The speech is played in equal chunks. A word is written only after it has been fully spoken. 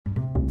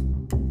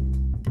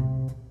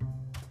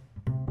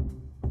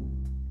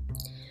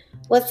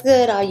What's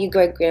good, all you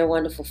great, grand,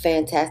 wonderful,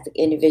 fantastic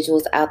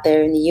individuals out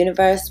there in the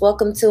universe?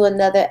 Welcome to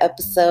another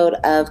episode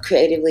of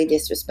Creatively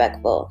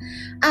Disrespectful.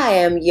 I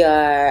am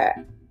your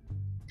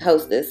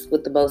hostess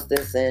with the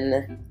mostest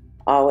and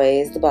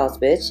always the boss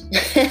bitch,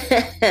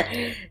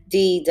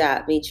 D.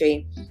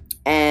 Mitri.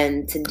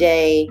 And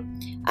today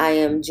I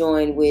am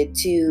joined with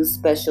two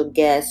special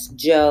guests,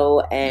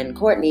 Joe and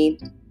Courtney.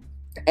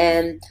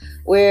 And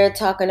we're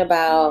talking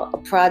about a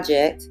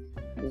project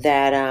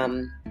that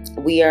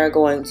we are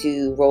going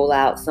to roll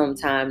out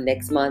sometime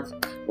next month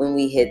when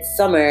we hit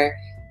summer.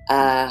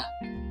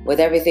 With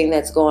everything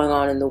that's going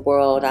on in the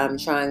world, I'm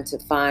trying to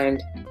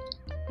find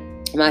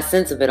my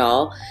sense of it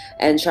all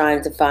and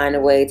trying to find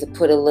a way to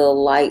put a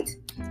little light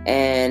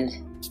and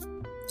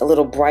a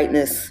little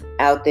brightness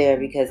out there,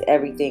 because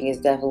everything is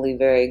definitely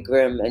very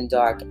grim and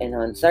dark and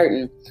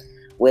uncertain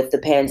with the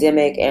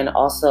pandemic, and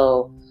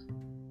also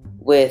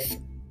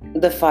with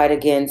the fight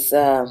against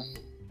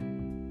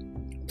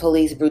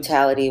police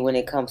brutality when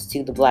it comes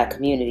to the Black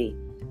community.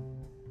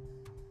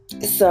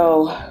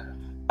 So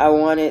I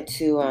wanted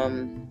to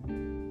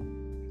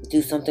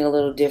do something a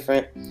little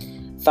different,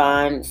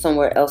 find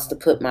somewhere else to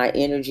put my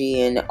energy,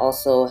 and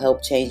also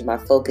help change my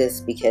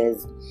focus,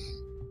 because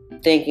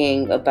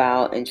thinking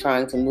about and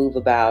trying to move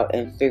about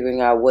and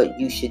figuring out what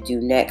you should do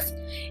next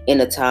in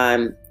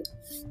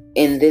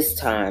this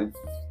time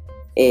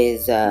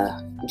is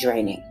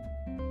draining.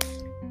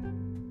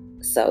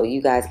 So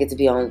you guys get to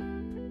be on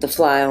the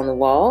fly on the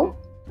wall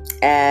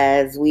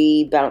as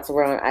we bounce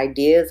around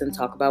ideas and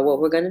talk about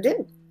what we're going to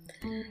do.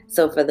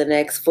 So for the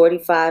next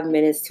 45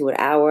 minutes to an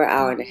hour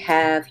and a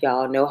half,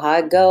 y'all know how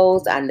it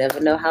goes. I never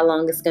know how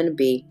long it's going to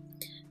be.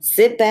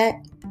 Sit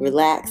back,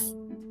 relax,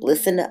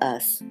 listen to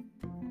us,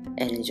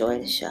 and enjoy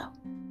the show.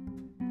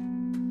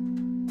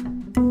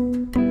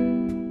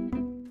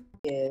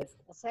 Yes.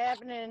 What's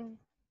happening?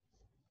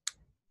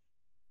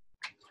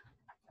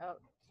 Oh,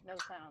 no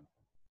sound.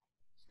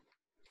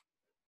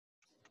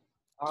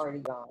 Already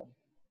gone.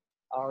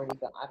 I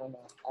don't know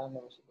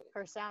what she did.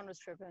 Her sound was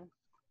tripping.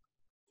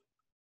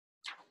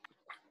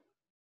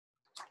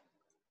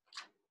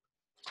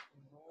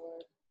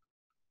 Lord.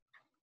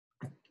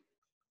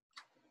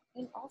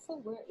 And also,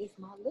 where is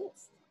my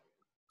list?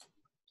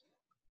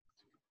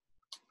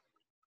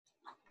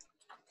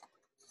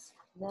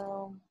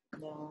 No.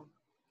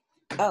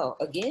 Oh,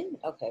 again?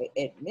 Okay,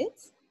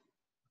 admits.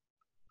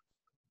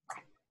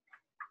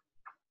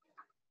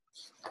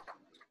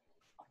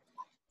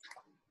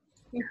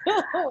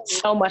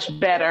 So much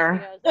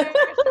better. Like,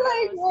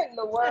 what in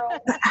the world?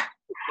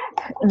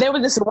 There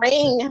was this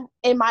ring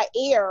in my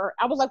ear.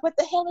 I was like, what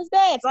the hell is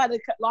that? So I had to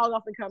log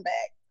off and come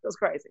back. It was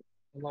crazy.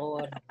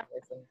 Lord.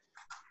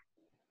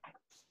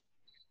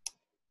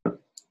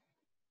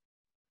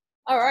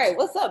 All right,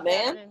 what's up,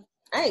 man?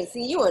 I ain't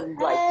seen you in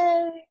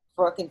like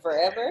fucking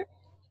forever.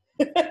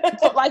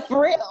 But like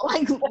for real,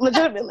 like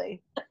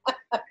legitimately.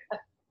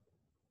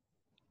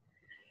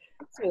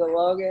 It's been a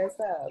long ass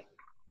time.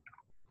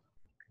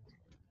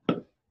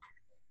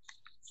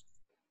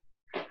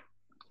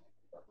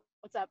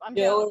 What's up? I'm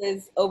Joe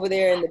is over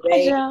there in the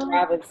Bay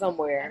driving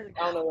somewhere. I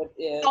don't know what.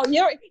 Yeah. Oh,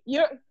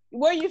 you're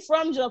where are you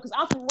from, Joe? Because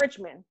I'm from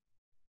Richmond.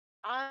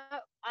 I'm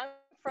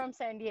from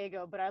San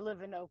Diego, but I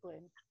live in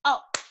Oakland.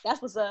 Oh,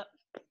 that's what's up.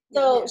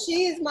 So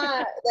she's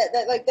my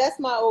that's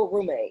my old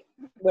roommate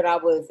when I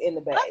was in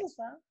the Bay. That's what's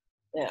up.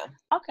 Yeah.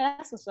 Okay,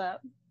 that's what's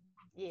up.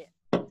 Yeah.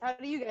 How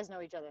do you guys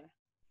know each other?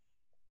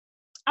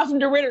 I'm from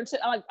DeRidder too.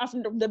 I'm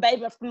from the Bay,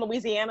 but from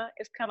Louisiana.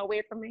 It's kind of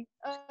weird for me.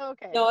 Oh,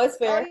 okay. No, it's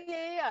fair. Oh,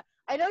 yeah.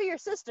 I know your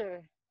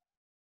sister.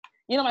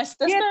 You know my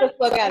sister? Get the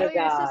fuck out of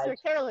your Dodge. sister,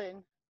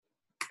 Carolyn.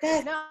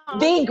 No,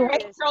 the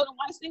great Carolyn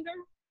Weisinger?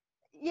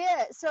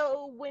 Yeah,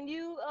 so when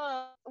you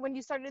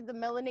started the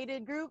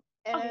Melanated group,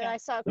 and I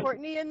saw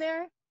Courtney in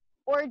there,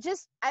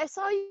 I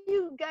saw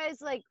you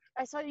guys, like,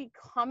 I saw you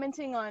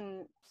commenting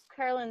on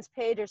Carolyn's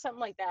page or something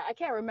like that. I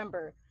can't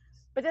remember.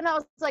 But then I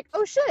was like,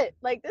 oh shit,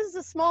 like, this is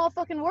a small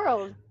fucking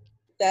world.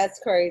 That's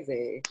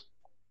crazy.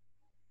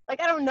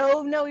 Like, I don't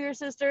know your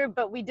sister,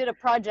 but we did a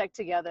project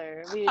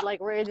together.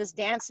 We're in this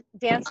dance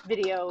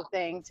video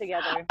thing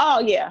together. Oh,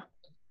 yeah.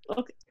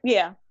 Okay.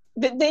 Yeah.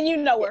 Then you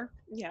know her.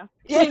 Yeah.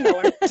 You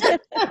know her.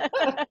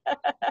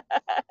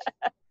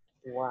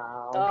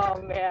 Wow.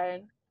 Oh,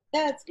 man.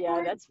 That's crazy.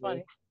 Yeah, that's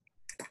funny.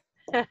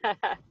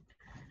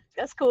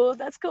 That's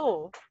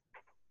cool.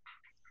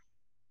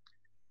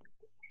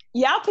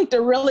 Y'all picked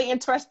a really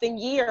interesting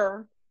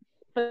year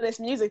for this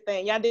music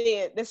thing. Y'all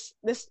did. This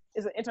is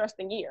an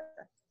interesting year.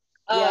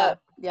 Yeah.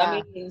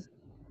 I mean,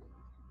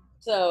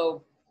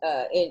 so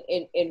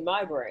in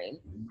my brain,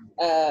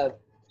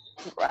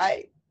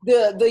 right.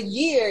 The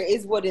year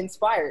is what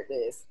inspired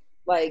this.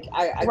 Like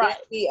I guess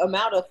the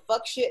amount of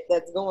fuck shit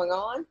that's going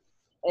on,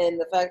 and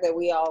the fact that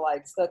we all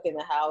like stuck in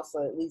the house,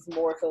 or at least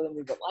more so than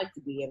we would like to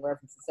be in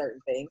reference to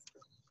certain things.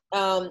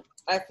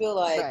 I feel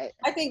like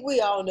I think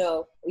we all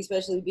know,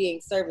 especially being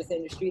service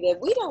industry,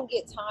 that we don't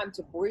get time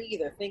to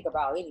breathe or think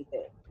about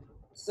anything.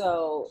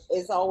 So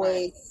it's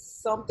always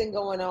something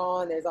going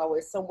on. There's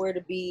always somewhere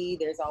to be.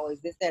 There's always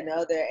this, that, and the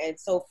other. And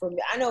so for me,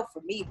 I know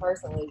for me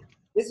personally,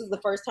 this was the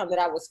first time that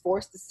I was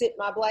forced to sit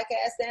my black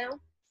ass down.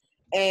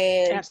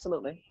 And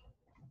absolutely.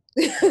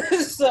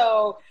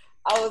 So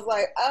I was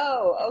like,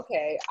 oh,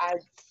 okay. I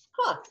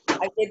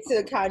get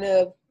to kind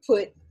of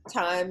put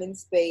time and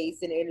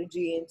space and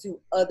energy into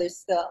other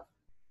stuff.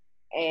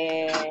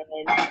 And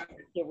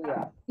here we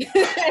are.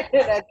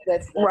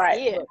 that's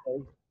right.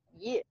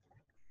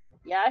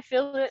 Yeah, I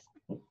feel it.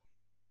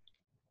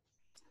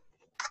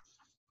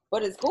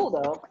 But it's cool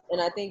though,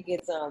 and I think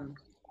it's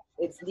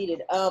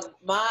needed.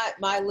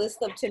 My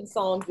list of 10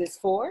 songs is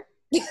 4.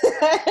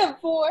 I have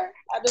 4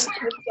 out of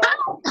 10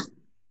 songs.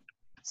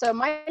 So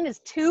mine is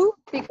 2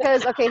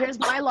 because here's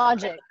my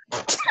logic.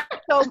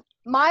 So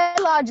my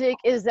logic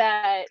is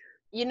that,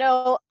 you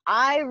know,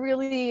 I'm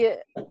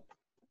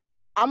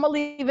gonna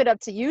leave it up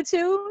to you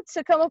two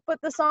to come up with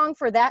the song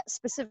for that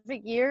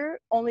specific year,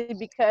 only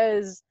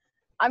because,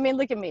 I mean,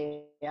 look at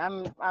me.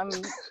 I'm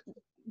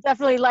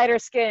definitely lighter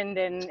skinned,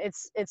 and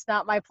it's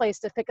not my place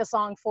to pick a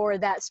song for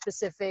that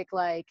specific,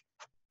 like.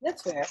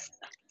 That's fair.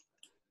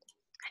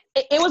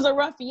 It was a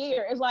rough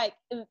year. It's like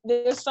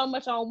there's so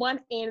much on one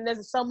end, and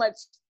there's so much.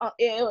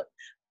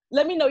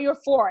 Let me know you're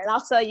for it, and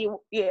I'll tell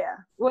you. Yeah,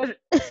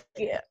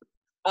 yeah.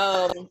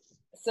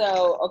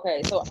 So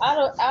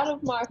out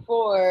of my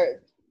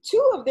 4,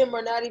 2 of them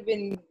are not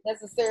even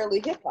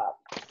necessarily hip hop.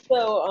 So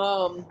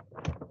all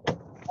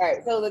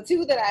right. So the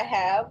 2 that I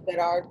have that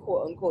are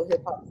quote unquote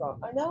hip hop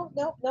songs. No,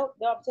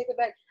 I'm taking it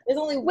back. There's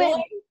only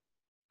one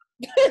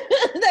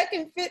that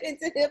can fit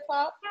into hip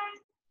hop,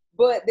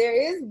 but there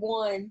is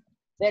one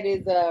that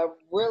is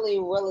really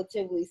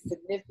relatively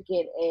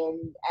significant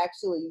and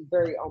actually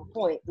very on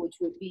point, which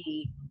would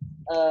be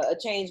 "A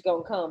Change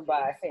Gonna Come"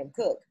 by Sam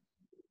Cooke.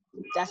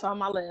 That's on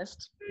my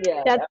list.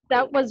 Yeah,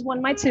 that was one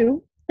of my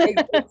 2.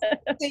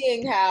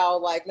 Seeing how,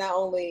 like, not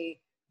only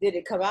did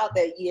it come out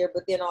that year,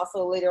 but then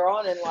also later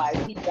on in life,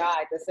 he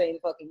died the same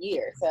fucking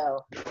year.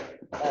 So,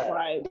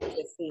 right, it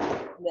just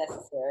seemed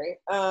necessary.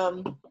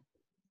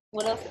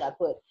 What else did I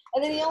put?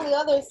 And then the only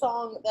other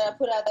song that I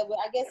put out that would,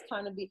 I guess,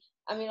 kind of be,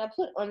 I mean, I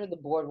put Under the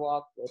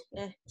Boardwalk, but,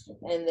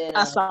 and then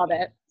I saw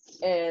that.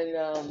 And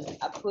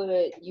I put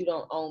You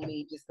Don't Own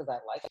Me just because I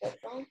like that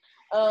song.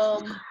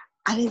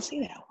 I didn't see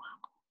that one.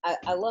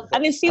 I love that.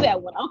 I didn't see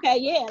that one. Okay,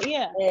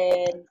 yeah.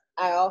 And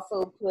I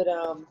also put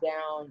Down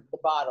the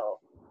Bottle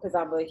because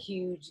I'm a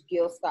huge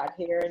Gil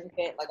Scott-Heron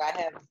fan. Like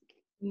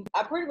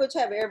I pretty much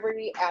have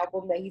every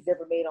album that he's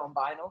ever made on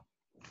vinyl.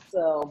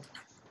 So,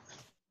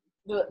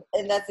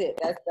 and that's it.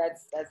 That's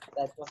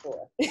my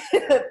 4.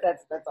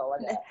 that's all I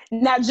got.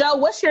 Now, Joe,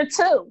 what's your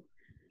 2? All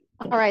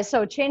right,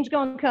 so Change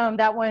Gonna Come,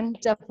 that one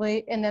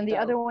definitely, and then the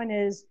other one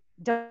is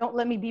Don't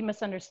Let Me Be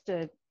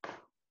Misunderstood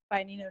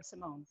by Nina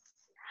Simone.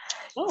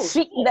 Oh,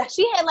 she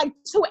had like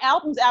 2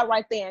 albums out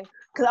right then.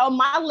 Because on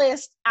my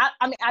list, I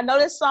mean, I know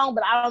this song,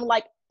 but I don't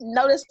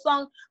know this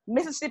song.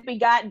 Mississippi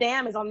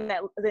Goddamn is on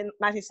that in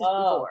 1964.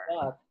 Oh,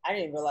 God. I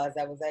didn't realize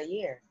that was that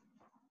year.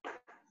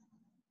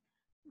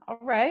 All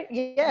right,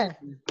 yeah.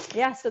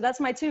 Yeah, so that's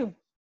my 2.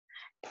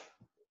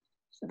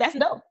 That's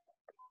dope.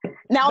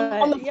 Now,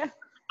 I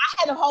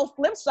had a whole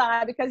flip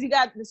side because you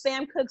got the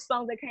Sam Cooke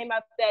songs that came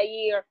out that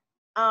year,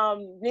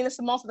 Nina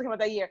Simone songs that came out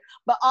that year,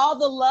 but all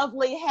the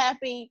lovely,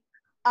 happy,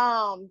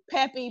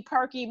 peppy,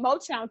 perky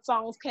Motown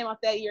songs came out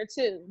that year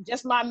too.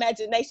 Just My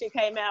Imagination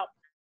came out.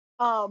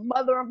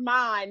 Mother of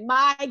Mine,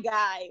 My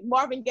Guy,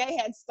 Marvin Gaye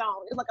had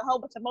songs. It's like a whole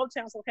bunch of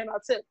Motown songs came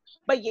out too.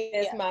 But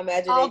yeah, My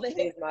Imagination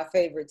is my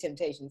favorite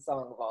Temptation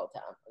song of all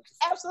time.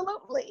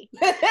 Absolutely.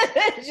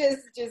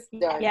 just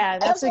done. Yeah,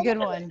 that's a good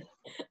one.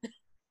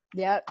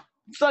 Yep.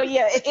 So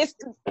yeah,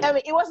 I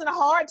mean, it wasn't a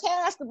hard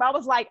task, but I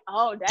was like,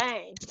 oh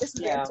dang, this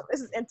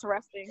is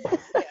interesting.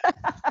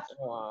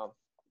 Yeah.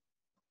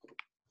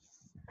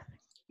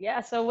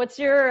 Yeah. So what's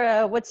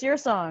your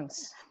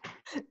songs?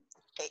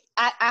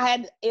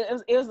 I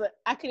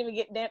couldn't even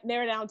get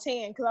narrow down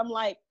 10 because I'm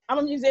like, I'm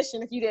a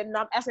musician. If you didn't know,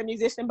 I'm actually a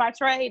musician by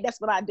trade.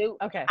 That's what I do.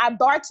 Okay. I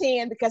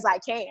bartend because I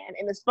can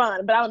and it's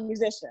fun, but I'm a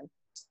musician.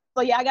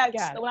 So yeah,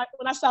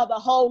 when I saw the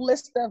whole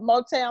list of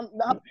Motown,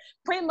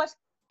 pretty much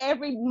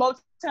every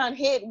Motown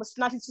hit was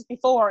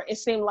 1964. It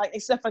seemed like,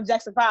 except for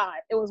Jackson 5,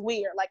 it was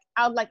weird. Like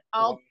I was like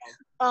all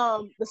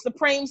the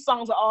Supreme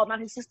songs are all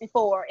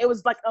 1964. It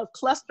was like a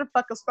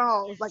clusterfuck of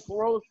songs. Like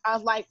I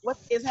was like, what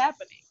is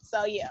happening?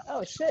 So yeah.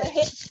 Oh shit.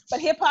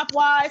 But hip hop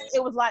wise,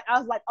 it was like I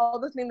was like, oh,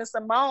 this Nina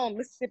Simone,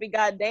 Mississippi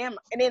Goddamn,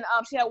 and then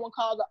she had one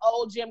called The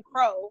Old Jim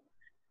Crow.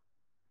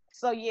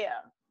 So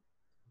yeah.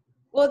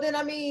 Well, then,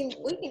 I mean,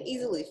 we can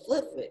easily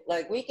flip it.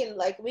 We can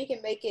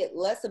make it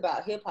less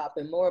about hip hop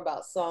and more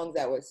about songs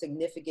that were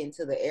significant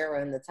to the era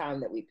and the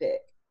time that we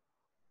pick.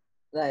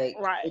 Right.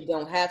 It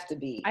don't have to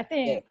be. I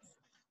think. Hits.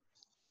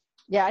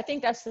 Yeah, I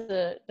think that's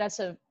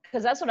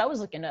because that's what I was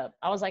looking up.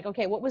 I was like,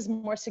 okay, what was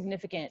more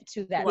significant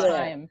to that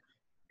time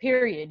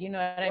period? You know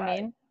what I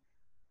mean?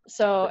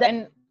 So,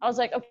 and I was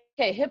like,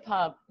 okay, hip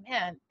hop,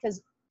 man,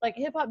 because like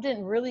hip hop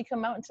didn't really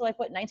come out until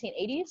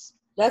 1980s.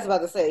 That's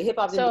about to say hip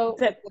hop. So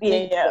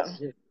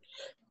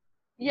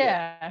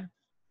yeah.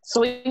 So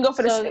we can go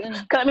for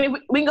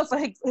we can go for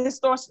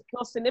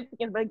historical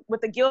significance, but with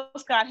the Gil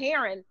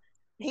Scott-Heron,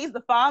 he's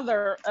the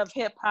father of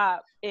hip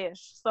hop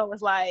ish. So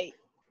it's like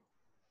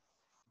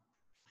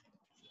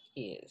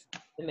he is.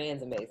 The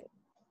man's amazing.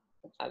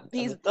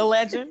 He's a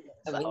legend.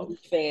 I'm a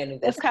huge fan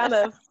of this. It's kind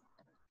of.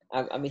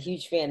 I'm a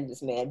huge fan of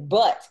this man,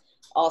 but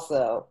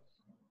also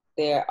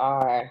there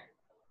are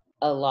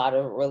a lot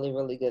of really,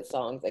 really good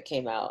songs that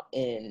came out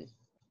in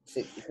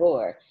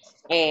 '64,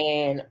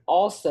 and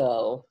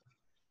also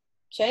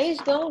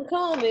Change Gonna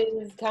Come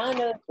is kind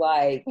of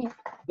like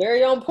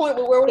very on point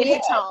with where we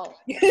at.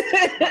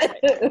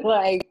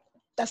 Like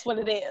that's what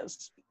it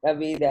is. I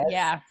mean, that's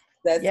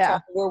kind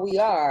of where we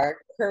are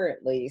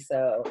currently.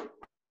 So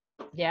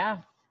yeah.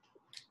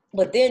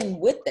 But then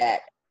with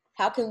that,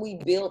 how can we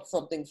build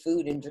something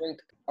food and drink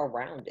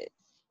around it?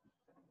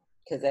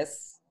 Because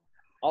that's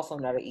also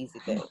not an easy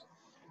thing.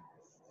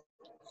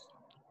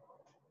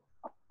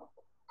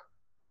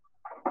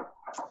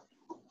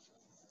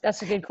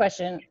 That's a good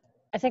question.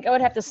 I think I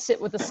would have to sit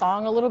with the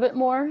song a little bit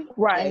more,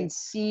 right, and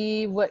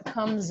see what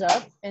comes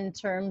up in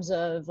terms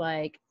of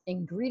like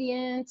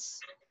ingredients,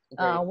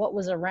 what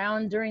was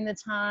around during the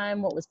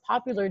time, what was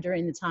popular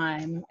during the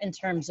time in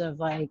terms of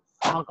like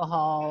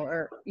alcohol,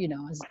 or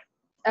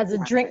as a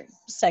drink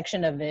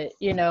section of it,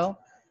 yeah.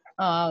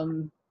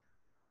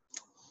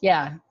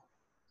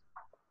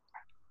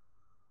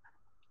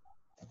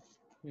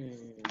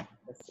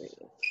 Let's see.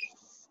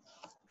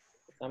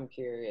 I'm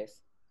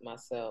curious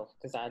myself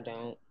because I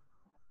don't.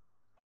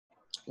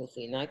 Let's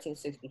see.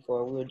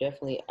 1964, we were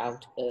definitely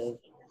out of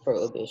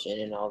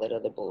prohibition and all that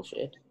other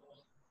bullshit.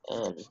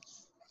 Oh,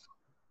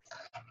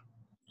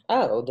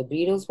 the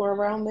Beatles were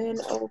around then?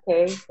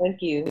 Okay,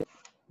 thank you,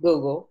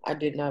 Google. I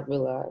did not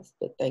realize,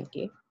 but thank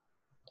you.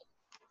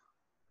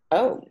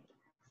 Oh,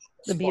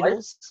 the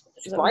Beatles.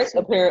 Sprite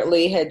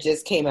apparently had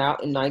just came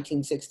out in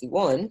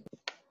 1961,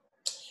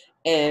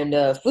 and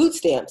food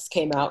stamps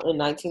came out in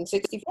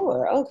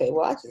 1964. Okay,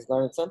 well, I just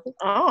learned something.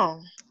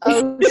 Oh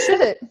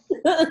shit.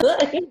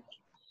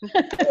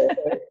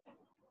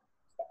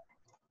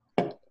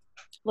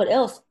 What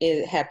else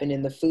happened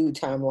in the food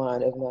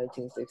timeline of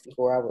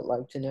 1964? I would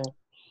like to know.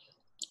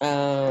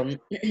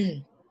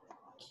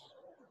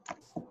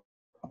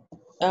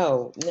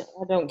 Oh, no,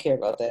 I don't care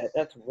about that.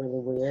 That's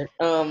really weird.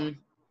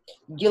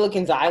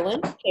 Gilligan's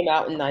Island came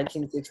out in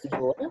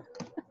 1964.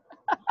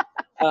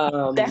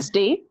 That's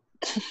deep.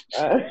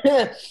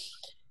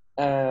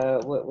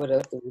 What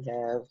else do we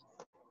have?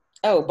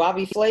 Oh,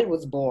 Bobby Flay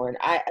was born.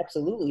 I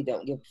absolutely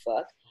don't give a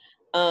fuck.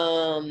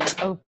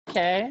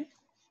 Okay.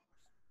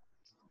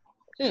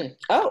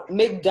 Oh,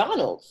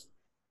 McDonald's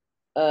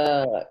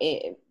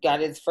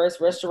got its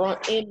first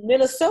restaurant in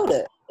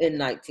Minnesota in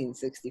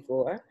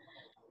 1964.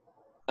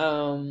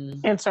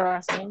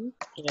 Interesting.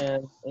 Yeah,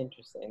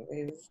 interesting.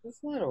 It's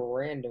not a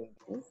random.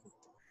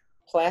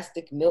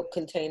 Plastic milk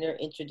container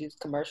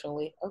introduced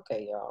commercially.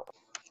 Okay, y'all.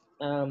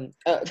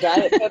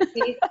 Diet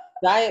Pepsi.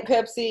 Diet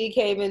Pepsi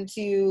came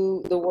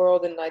into the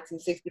world in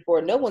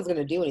 1964. No one's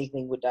gonna do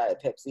anything with Diet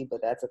Pepsi,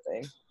 but that's a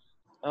thing.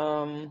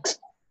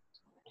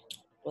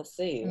 Let's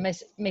see.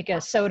 Make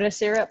a soda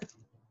syrup.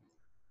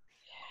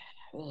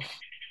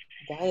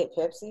 Diet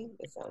Pepsi?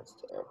 It sounds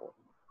terrible.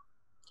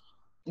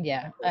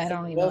 Yeah, I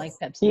don't even like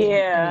Pepsi.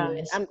 Yeah,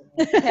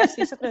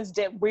 Pepsi. Something's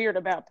weird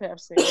about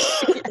Pepsi.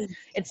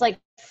 It's like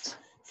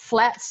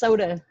flat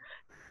soda.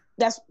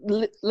 That's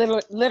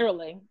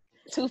literally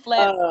too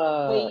flat.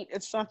 Wait,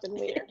 it's something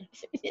weird.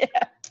 Yeah.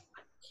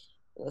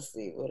 Let's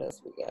see what else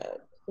we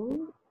got.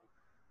 Ooh.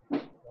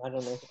 I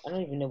don't know. I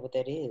don't even know what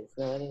that is.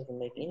 No, that doesn't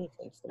make any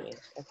sense to me.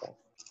 Okay.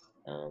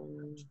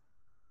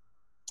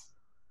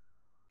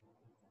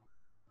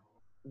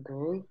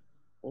 Group.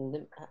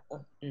 What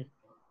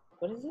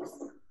is this?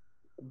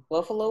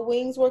 Buffalo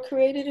wings were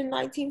created in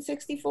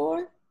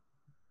 1964.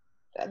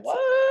 That's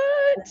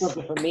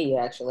something for me,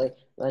 actually.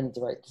 I need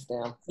to write this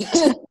down.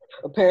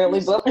 Apparently,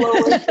 Buffalo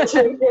wings were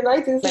created in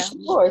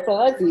 1964, so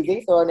that's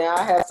easy. So now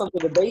I have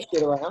something to base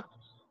shit around.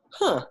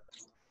 Huh.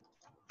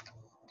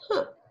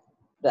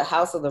 The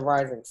House of the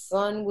Rising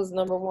Sun was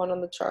 #1 on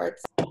the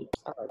charts. I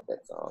like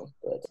that song,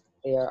 but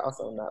they are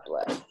also not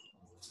black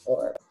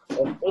or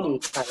any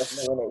kind of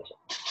nomination.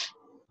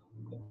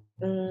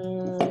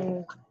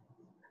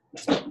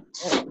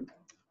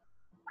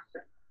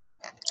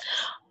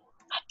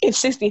 In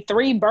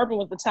 '63, bourbon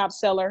was the top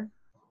seller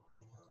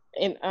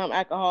in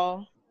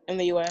alcohol in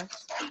the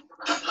U.S.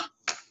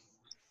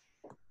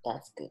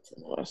 That's good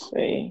to know. Let's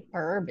see.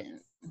 Bourbon.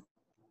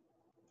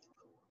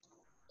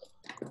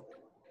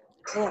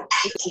 I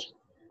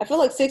feel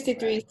like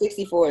 63,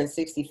 64, and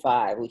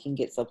 65, we can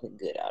get something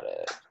good out of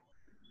it.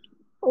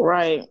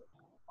 Right.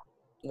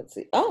 Let's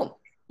see. Oh,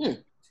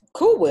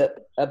 Cool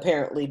Whip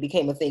apparently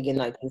became a thing in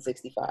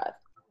 1965.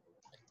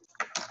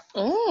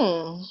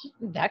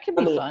 That could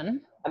be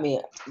fun. I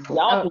mean,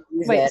 y'all can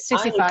use that.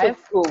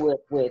 65? Cool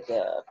Whip with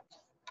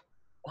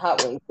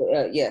hot wings.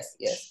 Yes.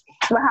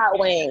 The hot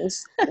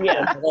wings.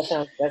 Yeah.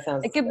 that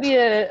sounds. It could be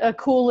a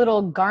cool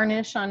little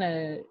garnish on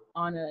a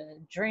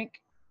drink.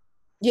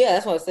 Yeah,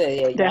 that's what I said.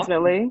 Yeah,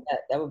 definitely.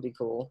 That would be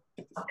cool.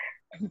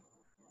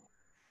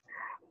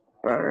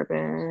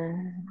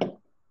 Bourbon,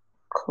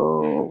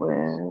 Cool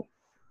Whip.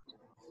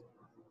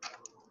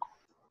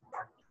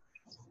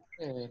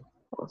 Hmm.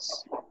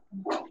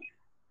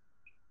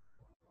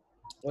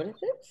 What is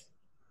this?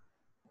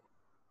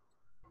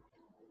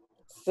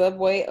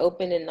 Subway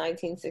opened in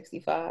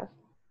 1965.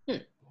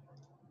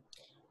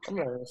 I'm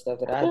learning stuff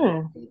that I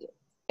didn't read.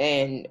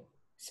 And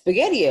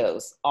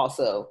SpaghettiOs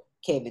also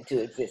came into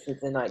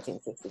existence in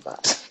 1965.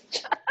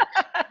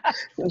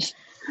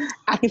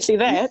 I can see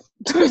that.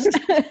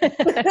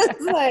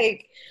 It's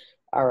like,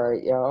 all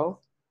right, y'all.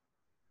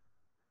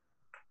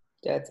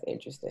 That's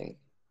interesting.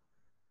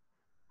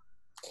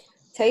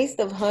 Taste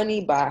of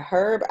Honey by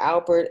Herb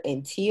Alpert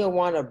and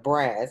Tijuana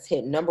Brass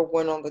hit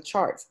 #1 on the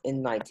charts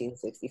in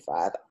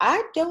 1965.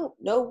 I don't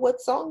know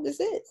what song this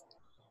is.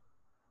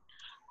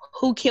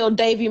 Who Killed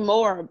Davy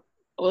Moore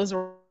was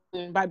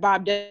written by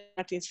Bob Dylan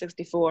in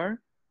 1964.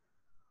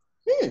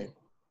 I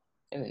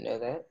didn't know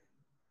that.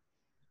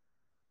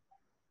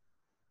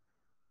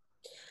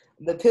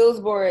 The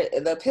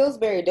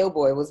Pillsbury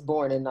Doughboy was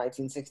born in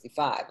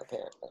 1965,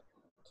 apparently.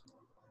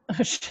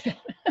 Oh, shit.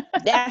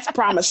 That's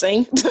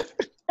promising.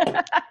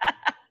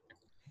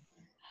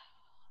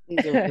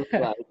 These are really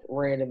like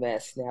random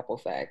ass Snapple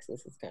facts.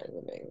 This is kind of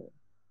amazing.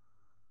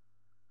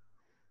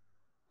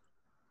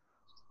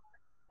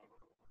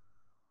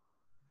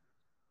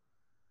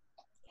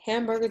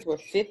 Hamburgers were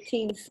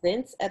 15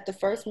 cents at the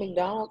first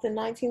McDonald's in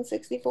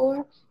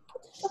 1964.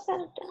 What's that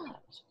of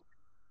Dodge?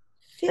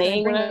 They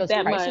ain't Bring went up those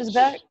that prices much.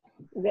 back.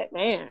 That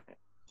man.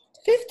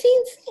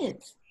 15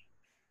 cents.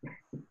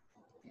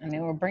 I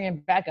mean, we're bringing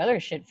back other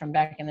shit from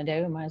back in the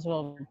day. We might as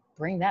well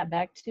bring that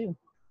back too.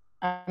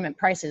 I mean,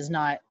 prices,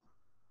 not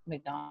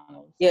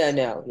McDonald's. Yeah,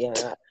 no, yeah,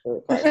 not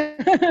for price.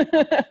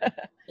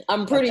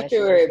 I'm pretty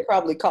sure it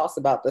probably costs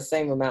about the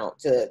same amount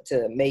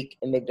to make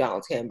a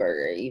McDonald's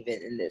hamburger,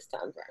 even in this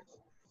time frame.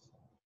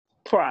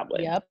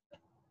 Probably. Yep.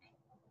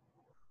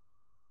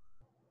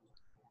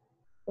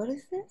 What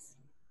is this?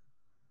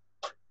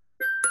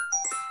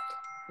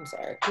 I'm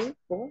sorry.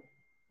 Cool.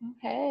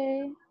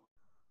 Okay.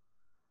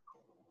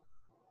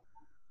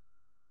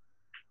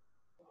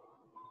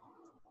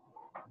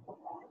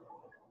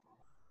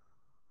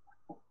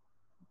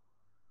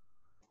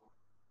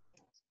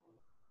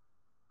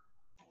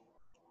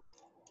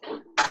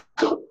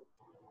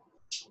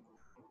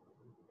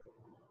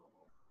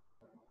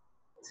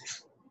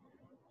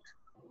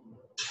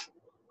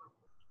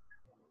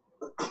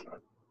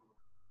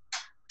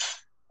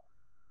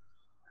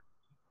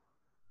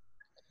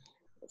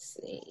 Let's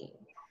see.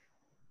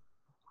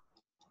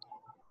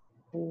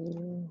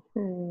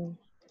 Mm-hmm.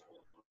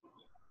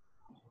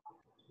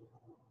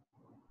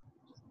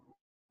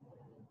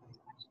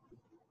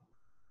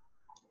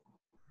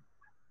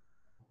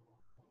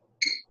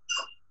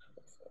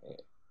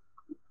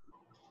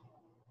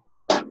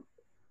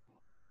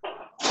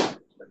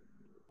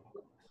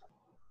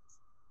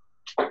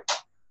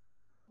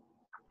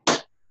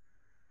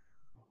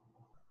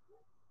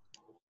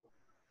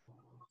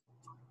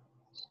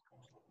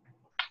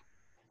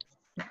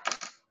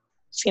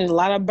 Seen a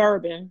lot of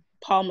bourbon.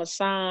 Paul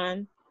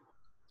Masson.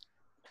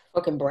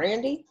 Fucking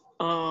brandy?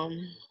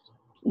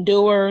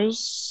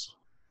 Doers.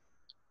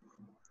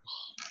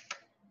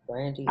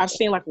 Brandy. I've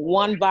seen like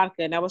one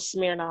vodka, and that was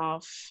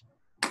Smirnoff.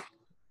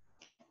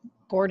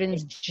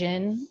 Gordon's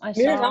Gin, I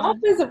saw.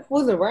 Smirnoff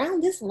was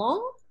around this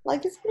long?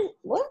 Like, it's been,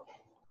 what?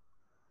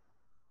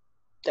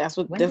 That's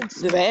what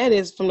the ad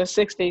is from the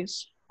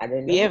 60s. I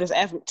didn't know. Yeah, it was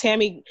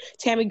Tammy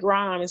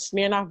Grimes,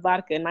 Smirnoff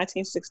vodka in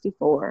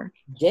 1964.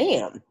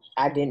 Damn,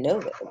 I didn't know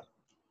that.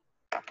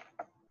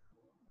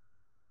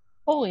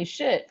 Holy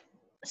shit.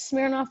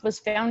 Smirnoff was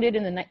founded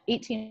in the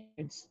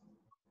 1800s.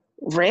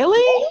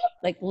 Really?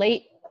 Like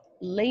late,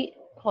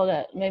 hold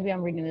up, maybe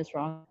I'm reading this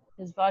wrong.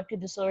 His vodka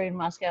distillery in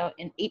Moscow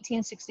in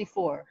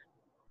 1864.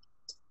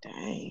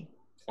 Dang.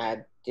 I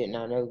did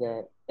not know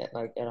that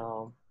like at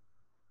all.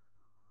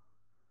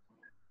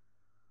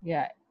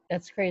 Yeah,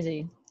 that's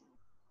crazy.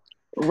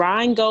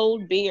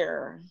 Rheingold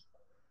beer.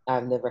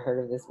 I've never heard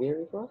of this beer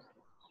before.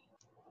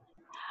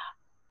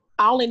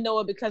 I only know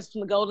it because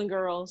from the Golden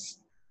Girls.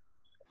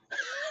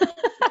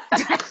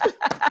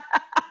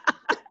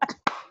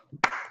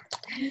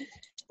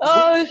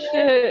 Oh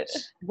shit.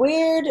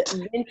 Weird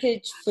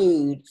vintage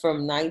food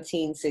from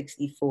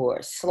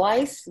 1964.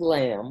 Sliced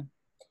lamb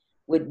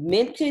with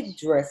minted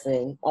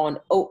dressing on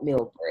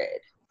oatmeal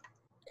bread.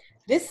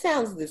 This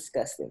sounds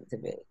disgusting to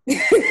me.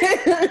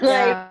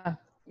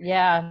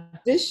 Yeah.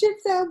 This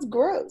shit sounds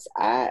gross.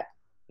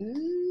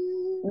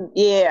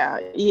 Yeah.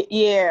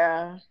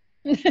 Yeah.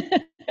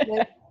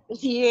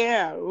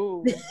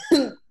 Ooh.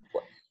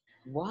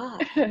 Why?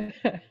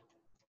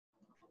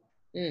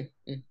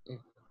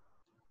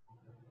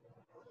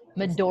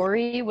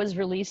 Midori was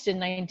released in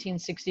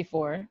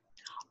 1964.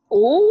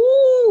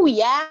 Ooh,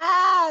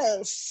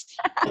 yes.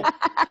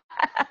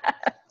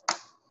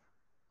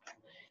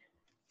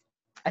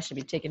 I should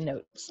be taking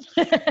notes.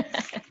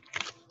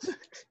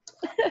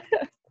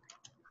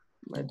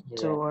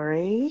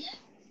 Midori.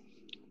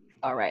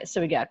 All right, so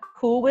we got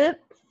Cool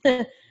Whip.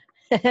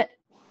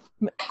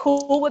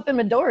 Cool Whip and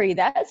Midori.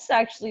 That's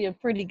actually a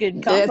pretty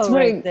good combo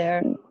right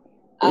there.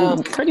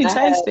 Pretty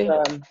tasty.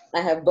 I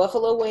have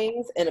buffalo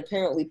wings, and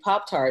apparently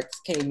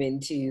Pop-Tarts came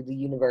into the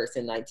universe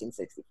in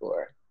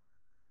 1964.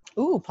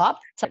 Ooh,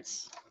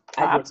 Pop-Tarts.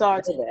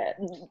 Pop-Tarts. That.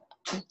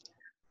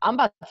 I'm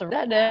about to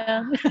write that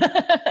down.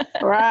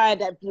 Right.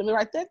 Let me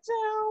write that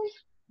down.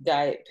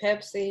 Diet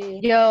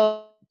Pepsi.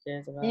 Yo,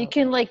 you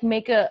can like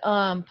make a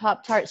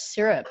Pop-Tart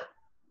syrup.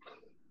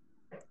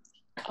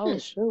 Oh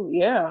shoot,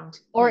 yeah.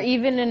 Or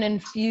even an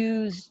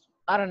infused,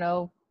 I don't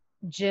know,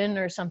 gin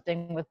or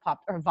something with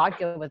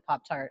vodka with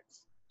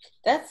Pop-Tarts.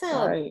 That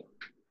sounds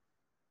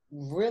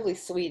really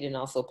sweet and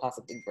also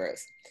possibly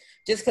gross.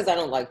 Just because I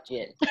don't like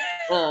gin.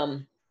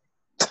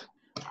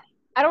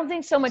 I don't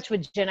think so much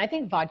with gin. I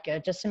think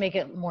vodka, just to make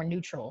it more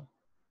neutral.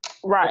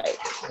 Right.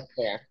 That's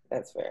fair.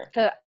 That's fair.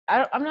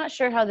 I'm not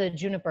sure how the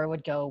juniper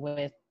would go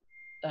with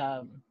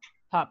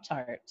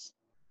Pop-Tarts.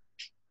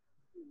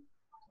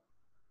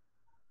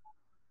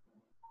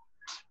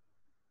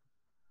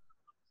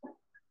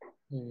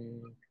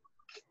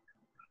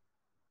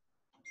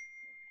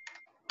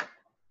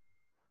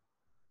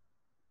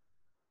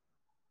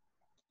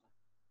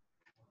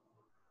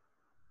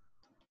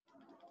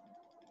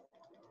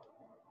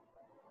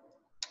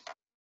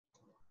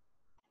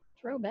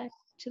 Throwback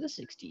to the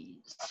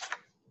 60s.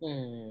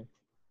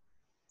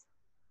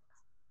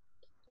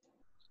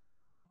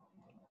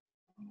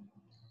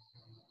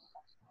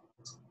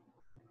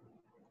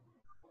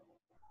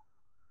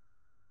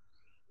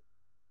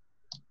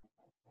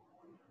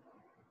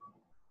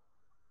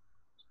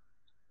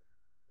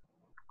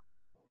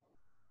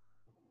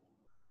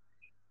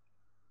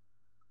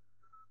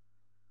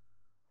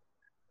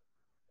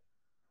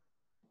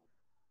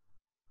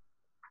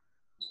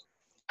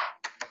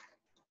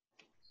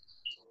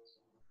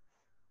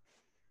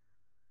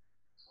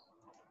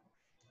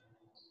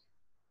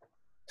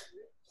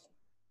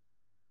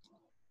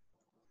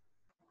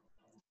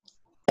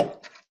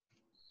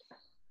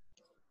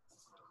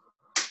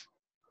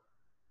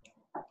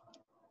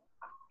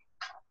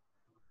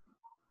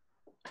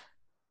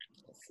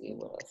 Let's see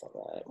what else I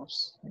got.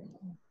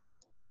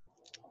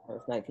 That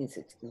was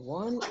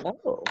 1961.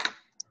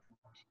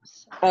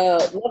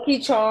 Lucky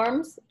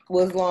Charms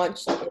was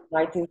launched in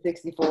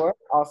 1964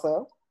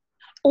 also.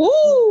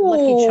 Ooh,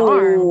 Lucky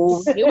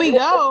Charms. Here we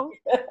go.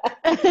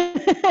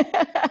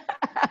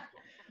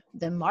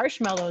 The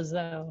marshmallows,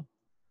 though.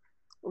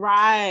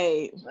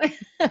 Right.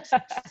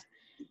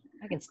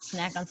 I can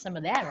snack on some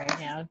of that right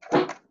now.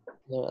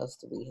 What else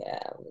do we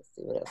have? Let's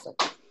see what else I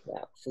can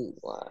about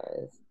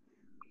food-wise.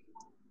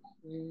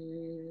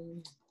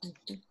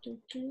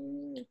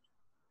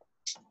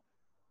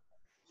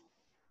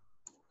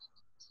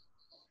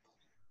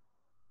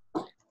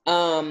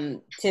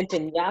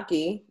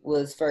 Teppanyaki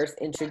was first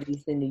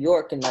introduced in New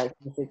York in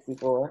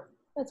 1964.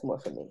 That's more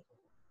for me.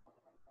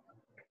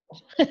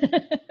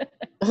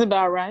 That's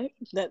about right.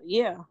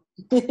 Yeah.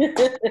 Let's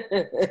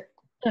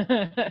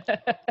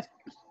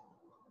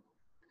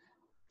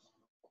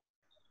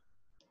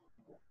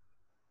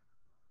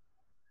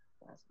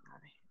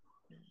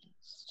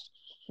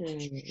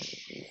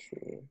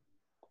see.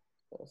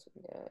 What else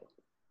we got?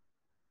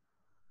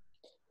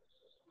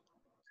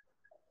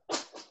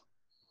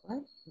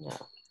 What? No.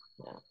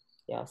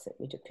 Y'all sent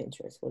me to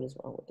Pinterest. What is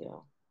wrong with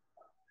y'all?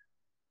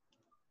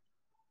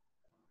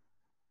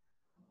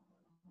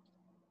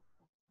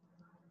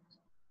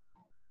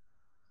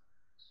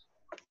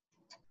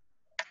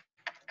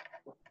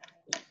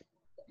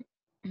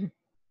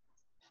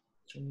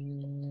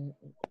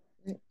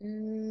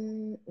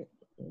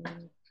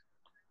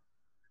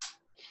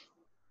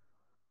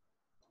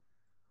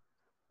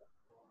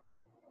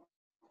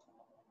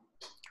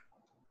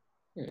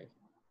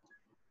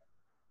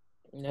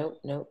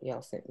 Nope.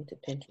 Y'all sent me to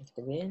Pinterest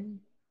again.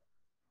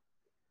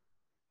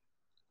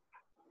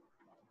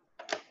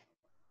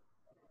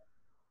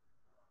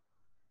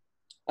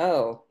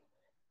 Oh,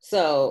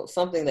 so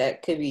something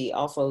that could be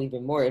also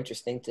even more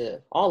interesting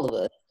to all of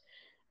us.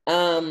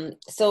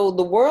 So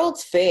the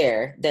World's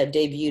Fair that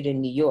debuted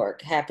in New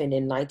York happened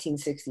in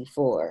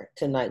 1964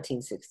 to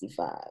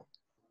 1965.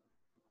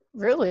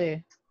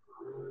 Really?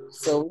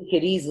 So we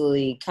could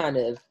easily kind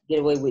of get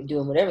away with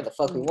doing whatever the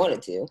fuck we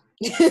wanted to.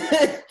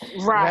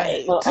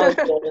 Right.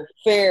 on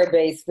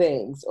fair-based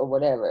things or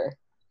whatever.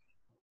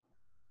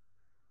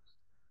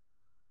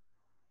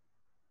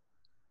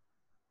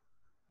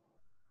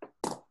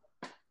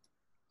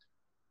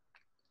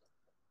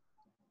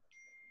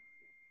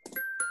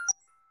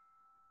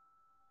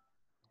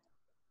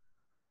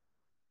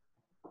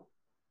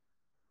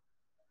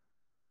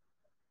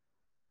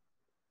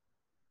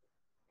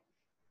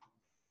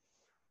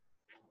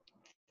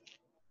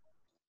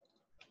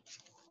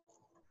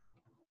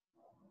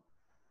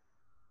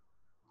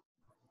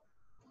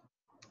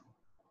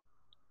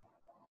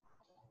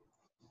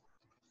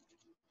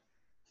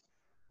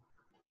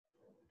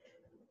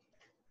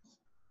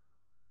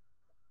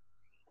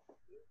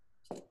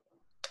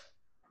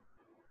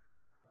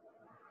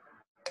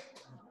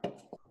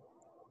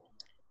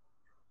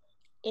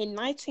 In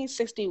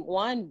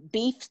 1961,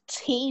 beef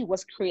tea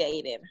was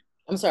created.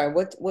 I'm sorry,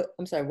 what?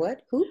 I'm sorry,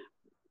 what? Who?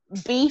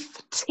 Beef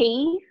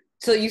tea.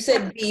 So you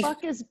said What the beef.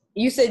 fuck is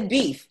You said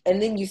beef,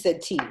 and then you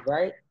said tea,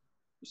 right?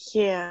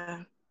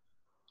 Yeah.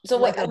 So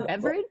like what? a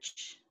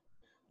beverage?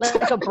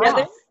 Like a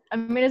broth. I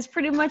mean, it's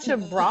pretty much a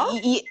broth.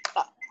 Yeah.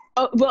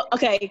 Oh, well,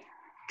 okay.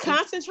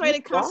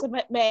 Concentrated consomme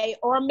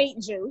or meat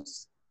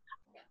juice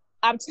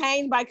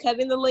obtained by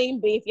cutting the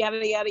lean beef,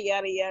 yada yada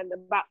yada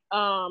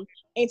yada,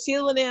 and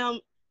sealing them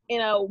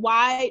in a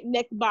wide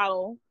neck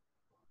bottle.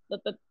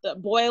 The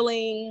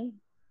boiling,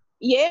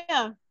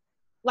 yeah,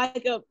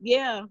 like a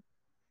yeah.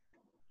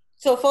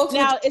 So folks,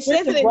 Now it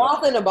says the that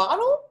broth in a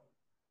bottle.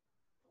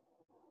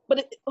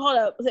 but hold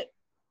up, this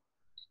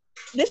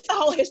is the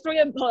whole history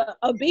of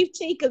beef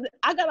tea. Because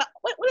I gotta,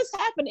 what is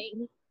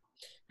happening?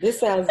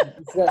 This sounds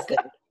disgusting.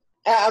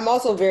 I'm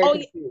also very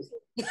confused.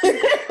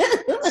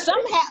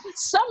 Somehow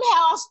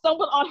I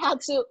stumbled on how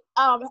to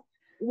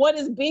what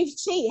is beef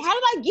tea? How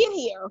did I get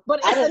here?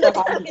 But I don't know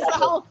how it's the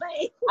whole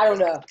thing. I don't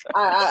know.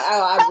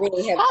 I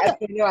really have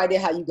no idea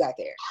how you got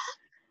there.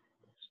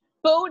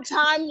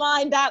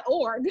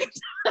 Foodtimeline.org.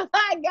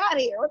 I got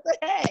here. What the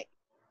heck?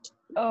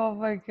 Oh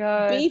my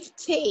god. Beef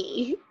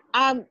tea.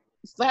 I'm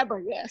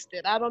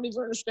flabbergasted. I don't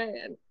even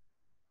understand.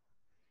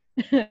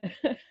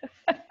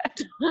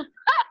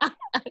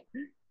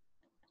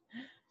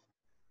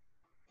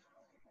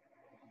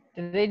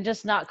 Did they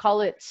just not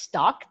call it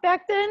stock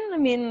back then? I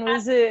mean,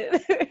 was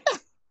it?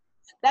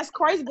 That's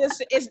crazy.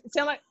 This is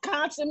sound like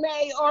consomme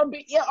or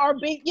beef. Yeah,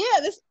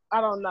 this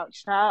I don't know.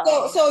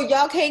 So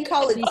y'all can't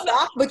call it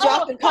stock, but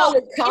y'all can call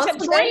it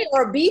consomme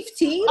or beef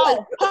tea.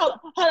 Hold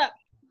up.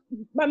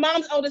 My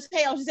mom's old as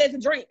hell. She says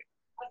it's a drink.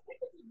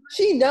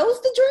 She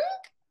knows the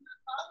drink?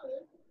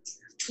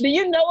 Do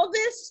you know of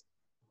this?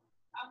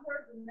 I've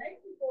heard the name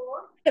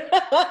before.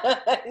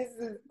 This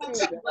is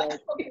too bad.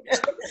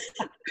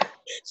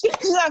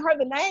 I've heard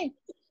the name.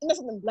 You know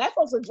something black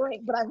folks will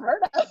drink, but I've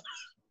heard of.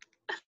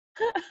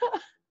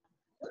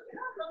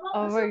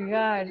 Oh my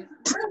god.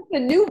 The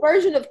new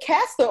version of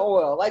castor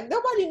oil. Like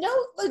nobody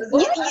knows. Like,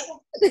 what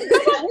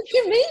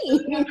you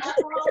mean?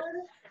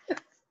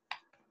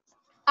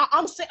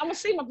 I'm gonna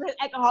see my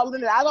alcohol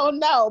in it. I don't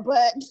know,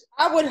 but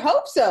I would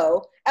hope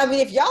so. I mean,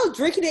 if y'all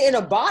drinking it in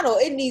a bottle,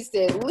 it needs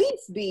to at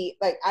least be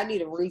like, I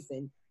need a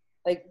reason.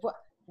 Like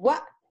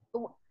what?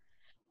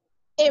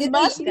 It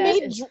must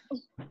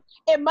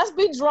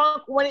be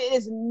drunk when it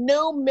is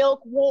new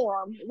milk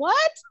warm.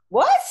 What?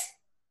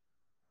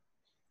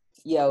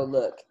 Yo,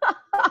 look.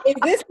 Is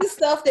this the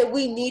stuff that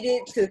we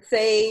needed to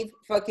save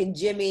fucking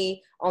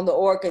Jimmy on the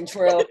Oregon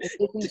Trail for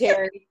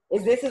dysentery?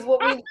 Is this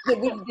what we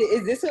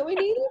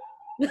needed?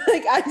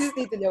 Like, I just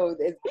need to know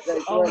this.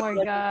 Like, oh my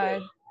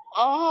god.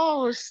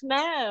 Oh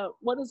snap!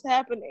 What is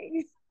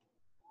happening?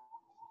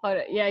 Hold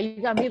on. Yeah,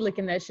 you got me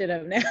looking that shit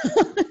up now.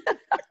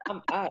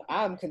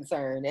 I'm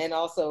concerned and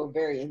also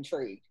very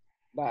intrigued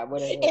by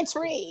whatever.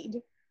 Intrigued.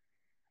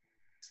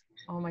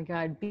 Oh my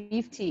god.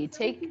 Beef tea.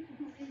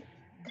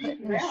 Cut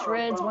in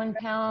shreds, 1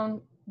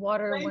 pound,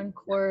 water, 1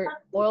 quart,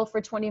 boil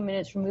for 20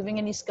 minutes, removing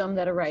any scum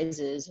that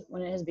arises.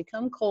 When it has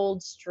become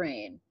cold,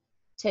 strain.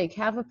 Take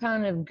half a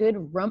pound of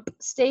good rump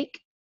steak,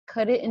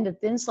 cut it into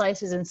thin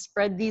slices, and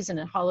spread these in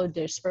a hollow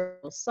dish. Spread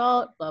with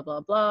salt, blah, blah,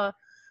 blah.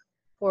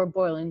 Pour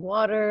boiling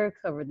water,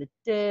 cover the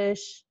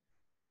dish.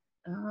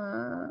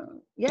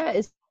 Yeah,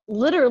 it's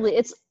literally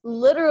just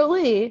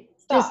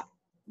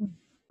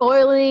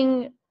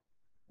boiling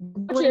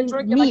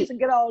meat. To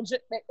get all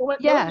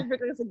yeah.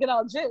 To get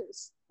all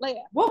juice.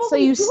 So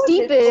you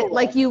steep it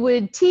like you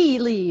would tea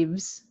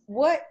leaves.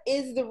 What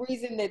is the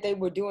reason that they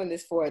were doing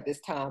this for at this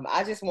time?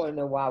 I just want to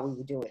know why we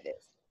were doing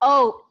this.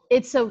 Oh,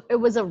 it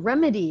was a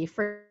remedy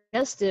for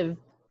digestive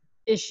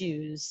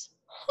issues.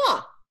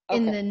 Huh. Okay.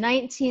 In the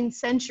 19th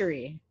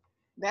century.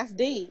 That's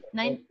deep.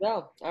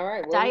 All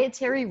right. Well,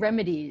 dietary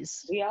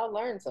remedies. We all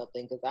learned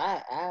something because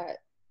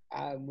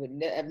I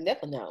would have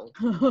never known.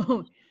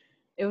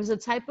 It was a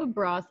type of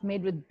broth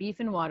made with beef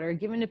and water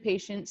given to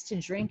patients to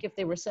drink if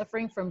they were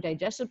suffering from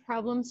digestive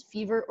problems,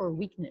 fever, or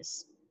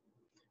weakness.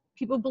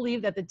 People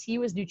believed that the tea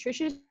was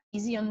nutritious,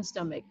 easy on the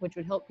stomach, which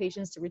would help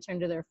patients to return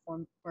to their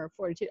form or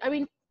fortitude. I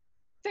mean,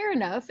 fair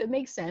enough. It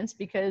makes sense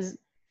because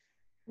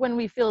when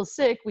we feel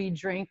sick, we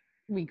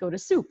go to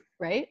soup,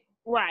 right?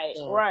 Right.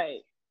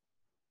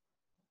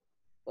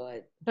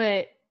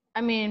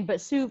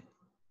 But soup,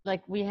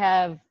 like we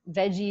have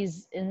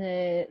veggies in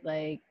it,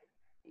 like,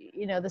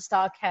 you know, the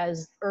stock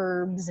has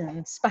herbs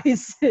and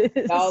spices.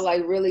 Y'all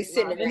like really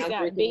sitting around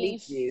drinking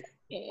meat juice.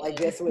 Like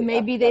that's what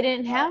maybe they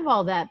didn't have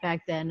all that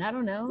back then. I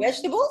don't know.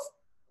 Vegetables?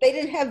 They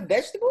didn't have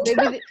vegetables?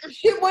 Maybe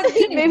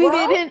maybe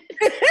they didn't.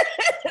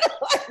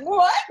 Like,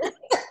 what?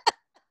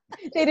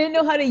 They didn't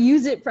know how to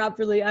use it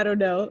properly. I don't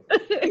know.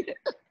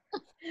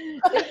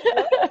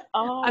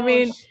 I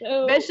mean,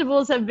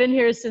 vegetables have been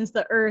here since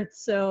the earth,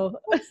 so.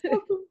 I'm so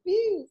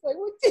confused. Like,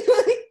 what?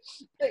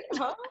 Like,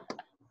 huh?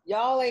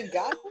 Y'all ain't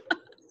got them?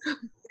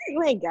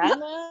 You ain't got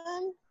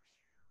none?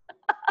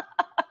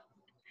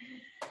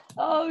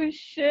 Oh,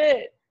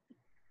 shit.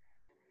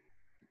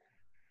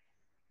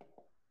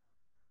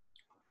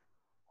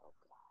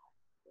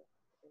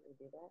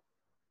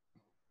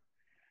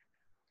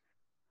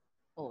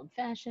 Old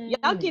fashioned.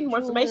 Y'all getting more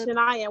information than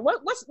I am.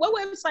 What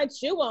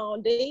website you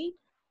on, D?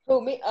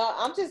 Who, me?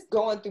 I'm just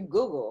going through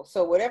Google.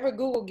 So whatever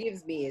Google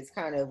gives me is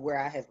kind of where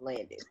I have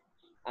landed.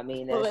 I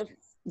mean, that's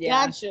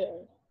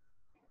Gotcha.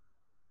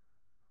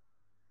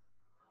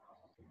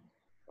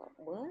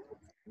 What?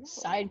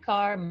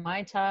 Sidecar,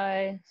 Mai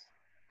Tai,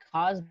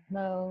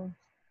 Cosmo.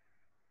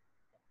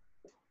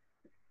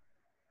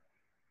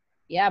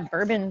 Yeah,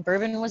 bourbon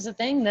was the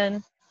thing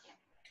then.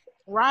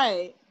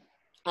 Right.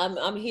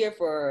 I'm here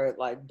for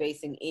like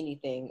basing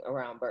anything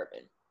around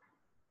bourbon.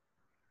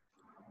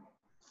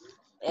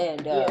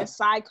 And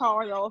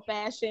Sidecar, the Old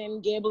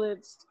Fashioned,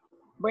 Giblets,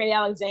 Brady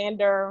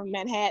Alexander,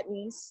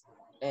 Manhattans,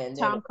 and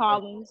Tom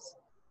Collins.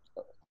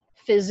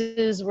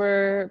 Fizzes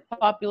were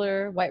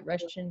popular. White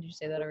Russian. Did you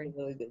say that already?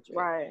 Really good drink.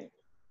 Right.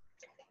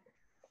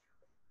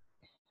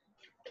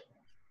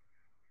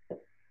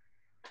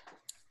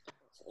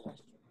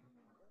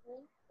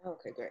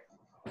 Okay, great.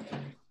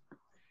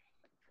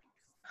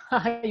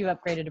 You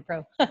upgraded to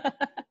pro.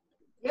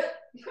 Yep.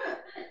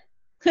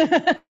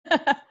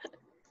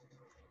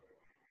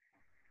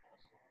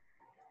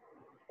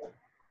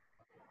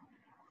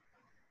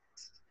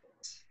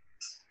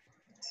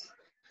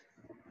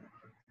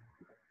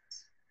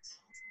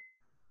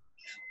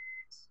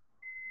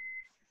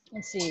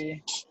 Let's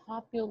see.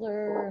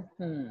 Popular.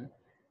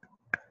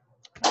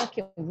 How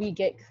can we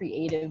get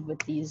creative with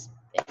these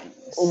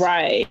things?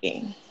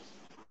 Right.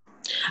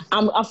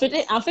 I'm fit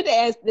to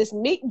add this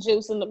meat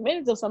juice in the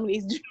minute of some of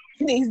these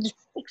drinks.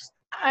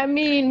 I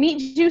mean,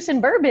 meat juice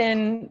and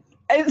bourbon.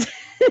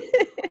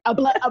 a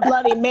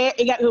Bloody Mary.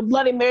 You got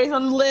Bloody Marys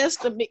on the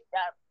list.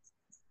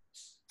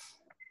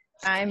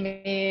 I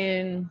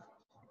mean,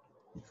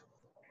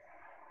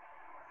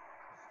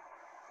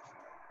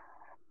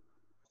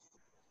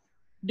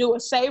 do a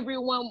savory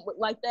one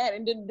like that,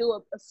 and then do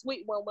a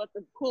sweet one with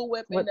the Cool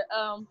Whip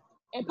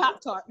and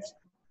Pop Tarts.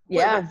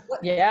 Yeah,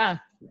 yeah.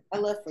 I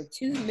left for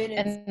 2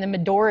 minutes. And the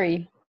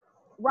Midori.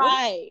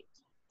 Right.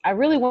 I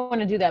really want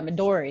to do that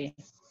Midori.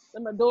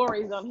 The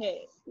Midori's on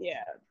head.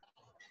 Yeah.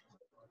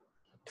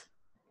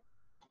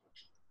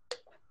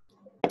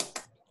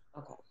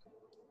 Okay.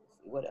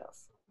 What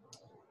else?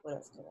 What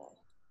else can I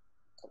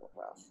come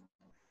across?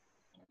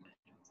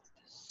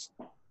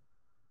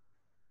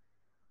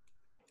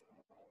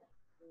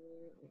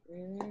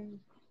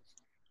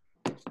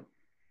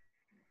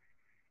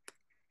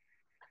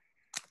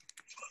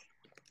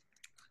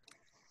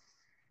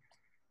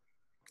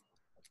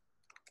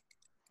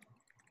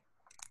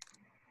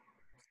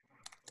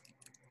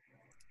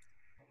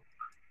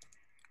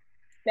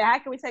 Now, how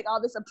can we take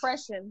all this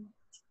oppression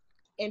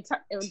and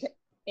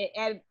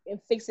add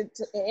and fix it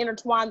and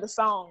intertwine the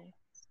song?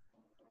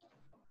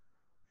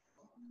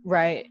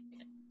 Right.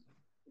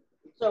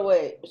 So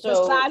wait.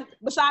 So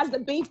besides the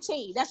beef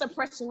tea, that's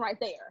oppression right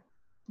there.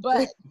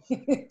 But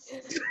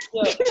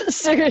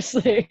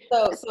seriously.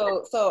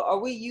 So are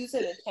we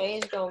using a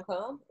change gonna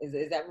come?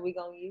 Is that what we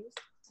gonna use?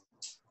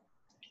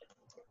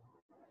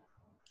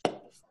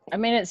 I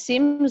mean, it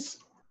seems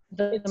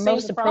the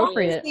most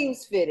appropriate. It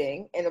seems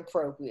fitting and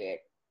appropriate,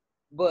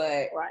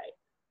 but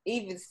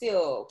even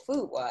still,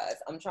 food-wise,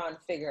 I'm trying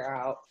to figure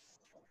out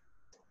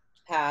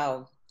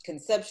how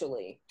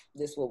conceptually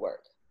this will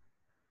work.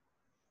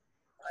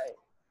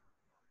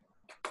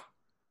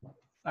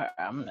 All right,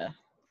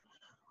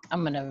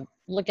 I'm gonna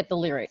look at the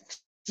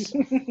lyrics.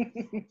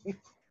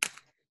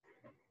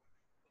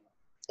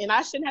 And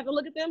I shouldn't have to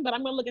look at them, but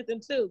I'm gonna look at them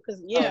too,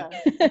 because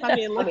I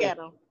mean, look at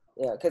them.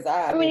 Yeah, because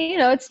I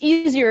mean, it's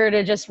easier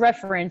to just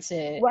reference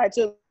it. Right.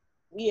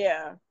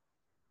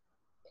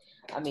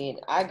 I mean,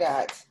 I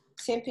got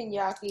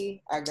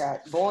Teppanyaki, I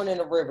got Born in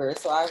a River,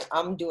 so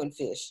I'm doing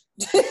fish.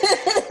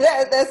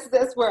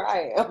 that's where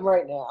I am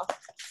right now.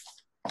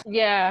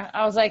 Yeah,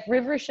 I was like,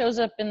 river shows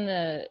up in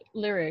the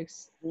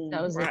lyrics.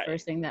 That was the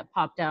first thing that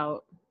popped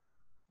out.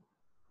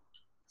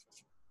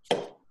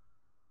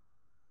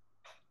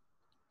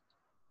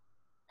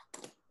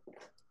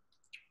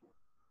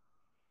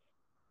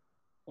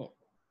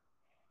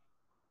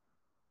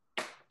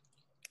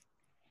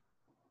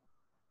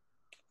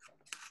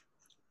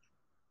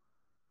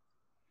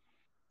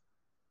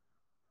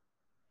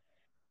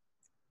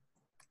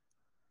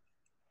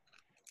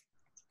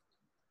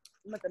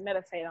 I'm going to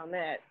meditate on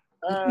that.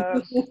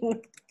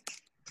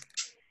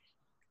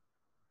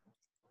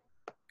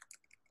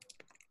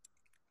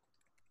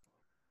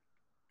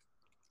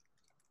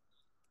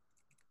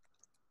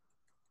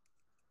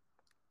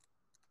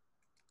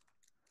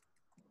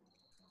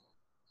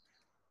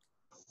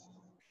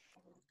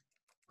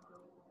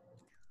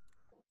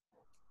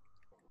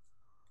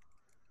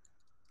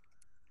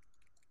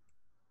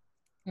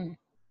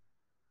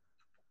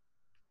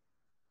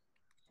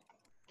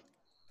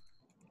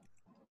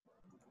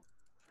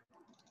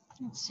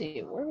 Let's see,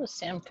 where was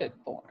Sam Cooke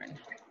born?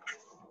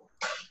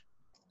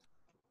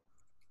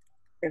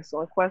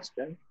 Excellent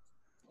question.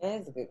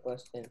 That is a good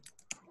question.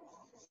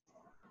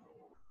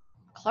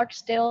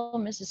 Clarksdale,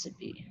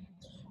 Mississippi.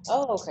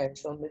 Oh, okay.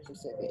 So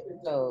Mississippi.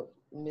 So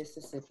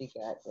Mississippi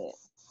got that.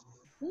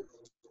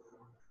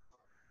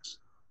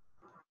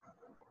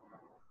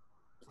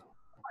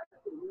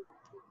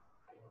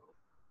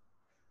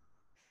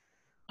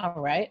 All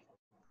right.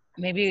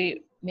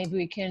 Maybe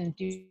we can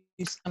do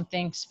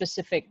something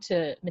specific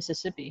to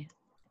Mississippi.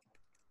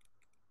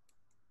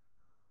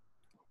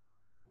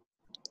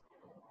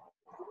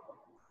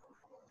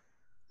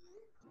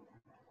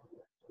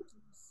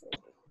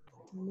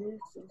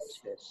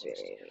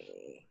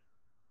 Mississippi.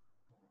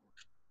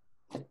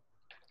 Let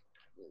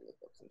me look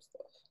up some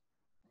stuff.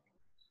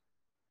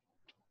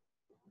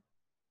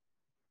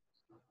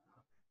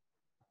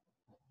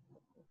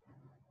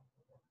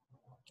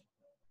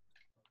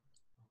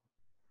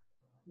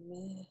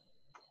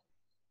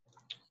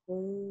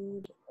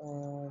 Food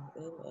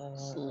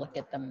Let's look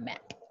at the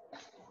map.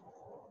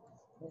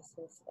 This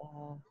is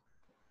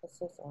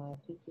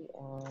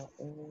PPR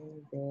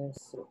in the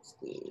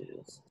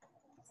 60s.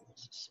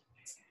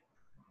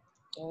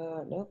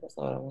 Nope, that's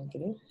not what I want to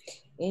do.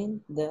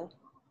 In the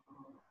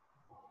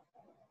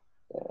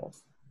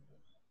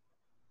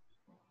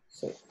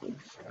 60s.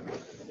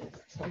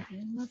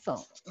 In my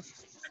phone.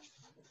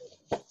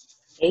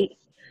 8.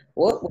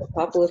 What were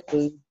popular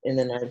foods in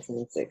the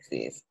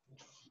 1960s?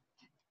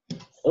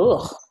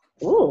 Ugh.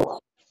 Ooh.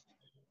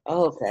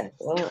 Oh, okay.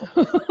 Well.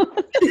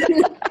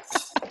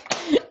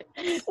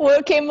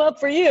 What came up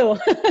for you?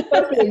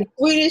 Fucking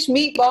Swedish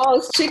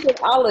meatballs, chicken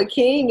a la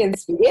king, and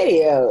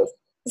SpaghettiOs.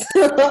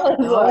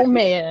 Oh,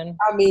 man.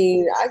 I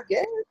mean, I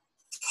guess.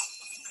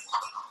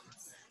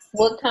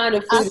 What kind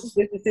of food is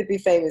Mississippi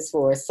famous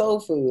for? Soul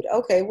food.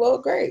 Okay, well,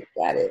 great.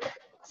 Got it.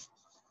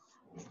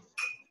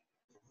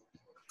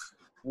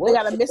 They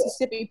got a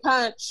Mississippi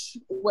punch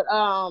with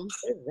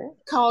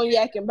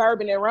cognac and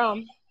bourbon and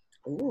rum.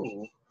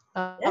 Ooh.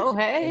 Oh,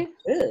 hey.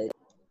 Good.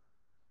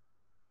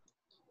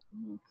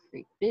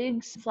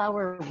 Big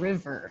Flower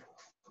River.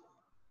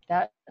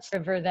 That's the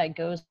river that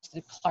goes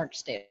to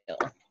Clarksdale.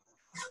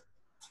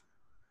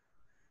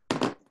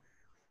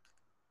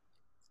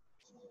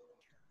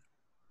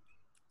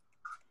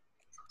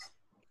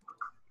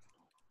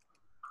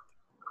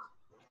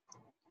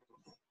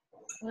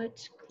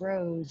 What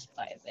grows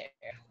by there?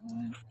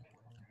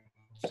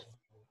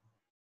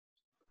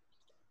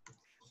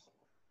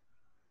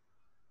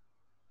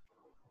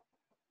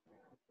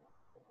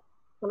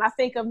 When I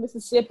think of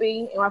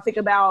Mississippi and when I think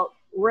about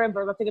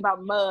rivers, I think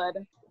about mud.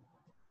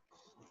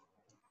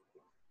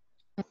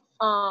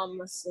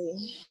 Let's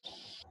see.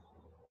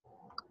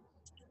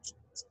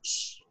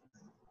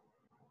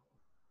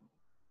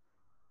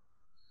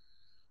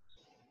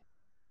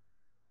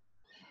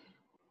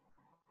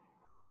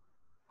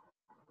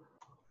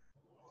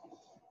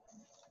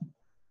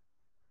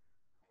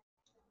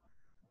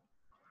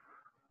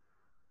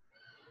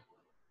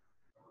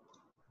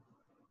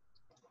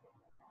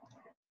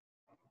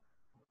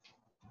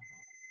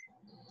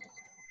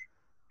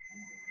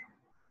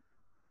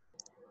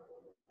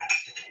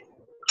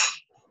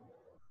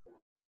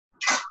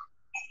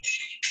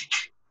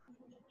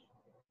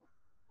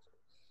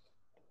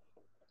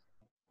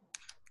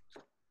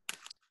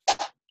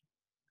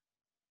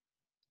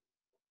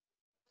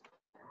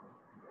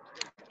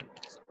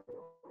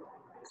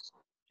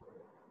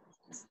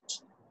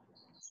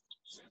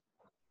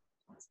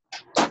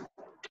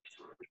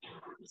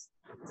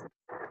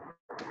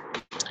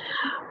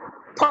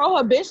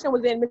 Prohibition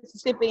was in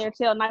Mississippi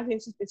until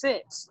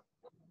 1966.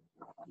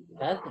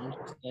 That's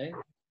interesting.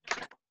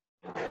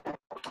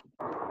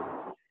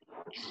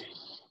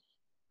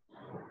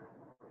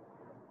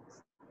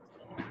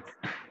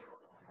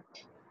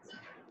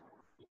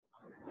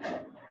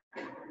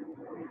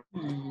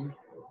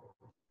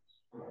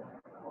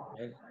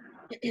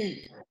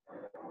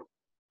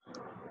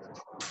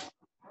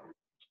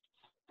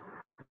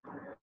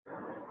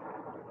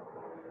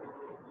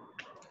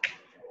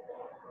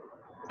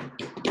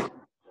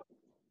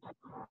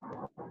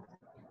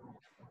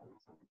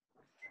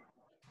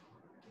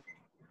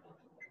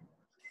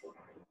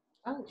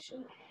 Oh, shit.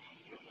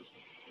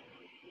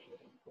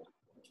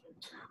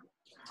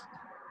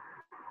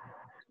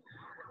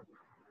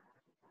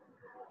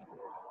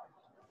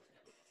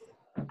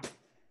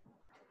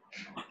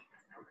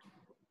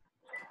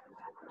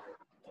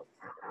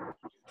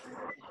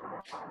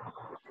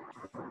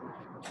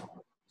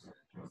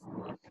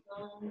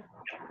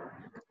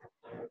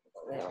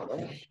 Well,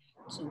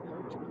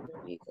 200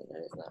 degrees, and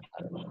that is not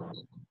hot enough.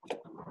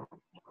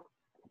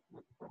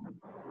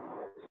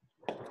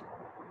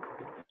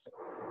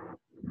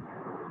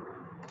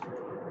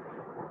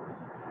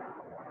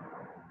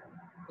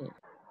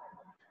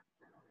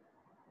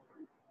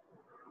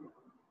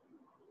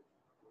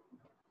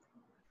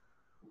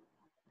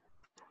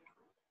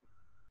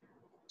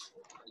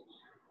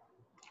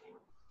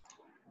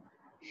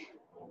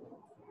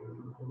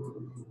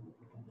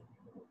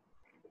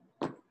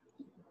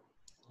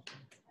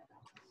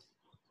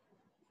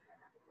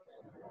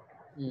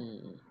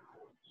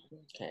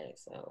 Okay,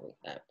 so we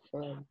got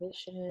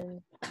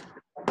prohibition,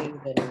 things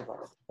that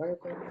involve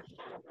bourbon,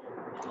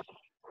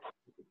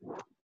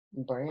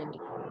 brandy,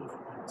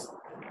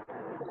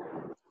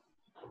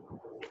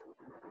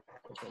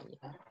 Virginia.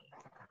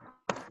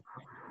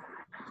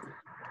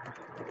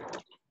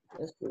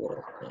 Let's see what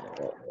else came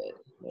up with.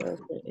 What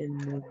else were in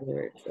the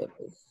lyrics of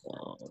the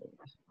song?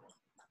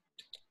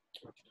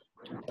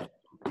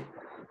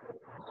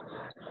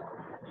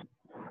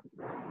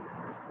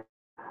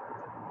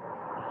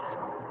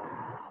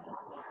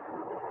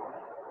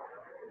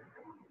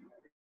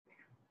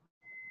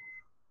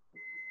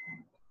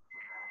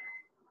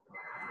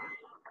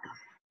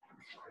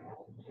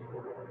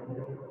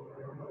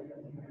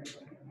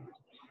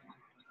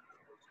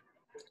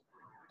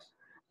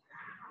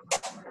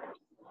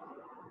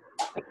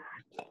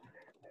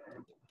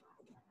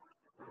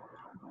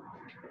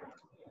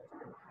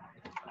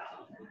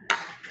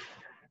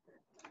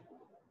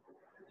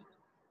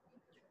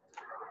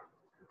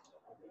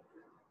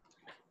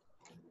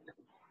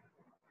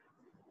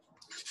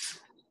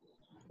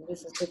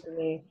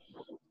 Mississippi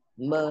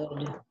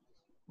mud.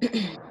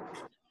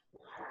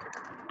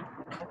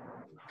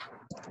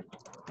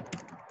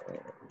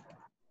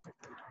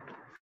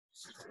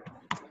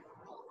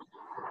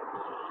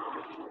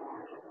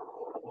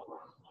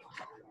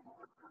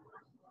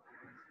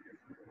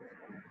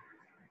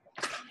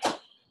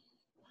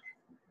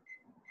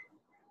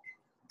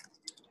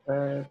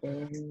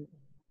 Urban.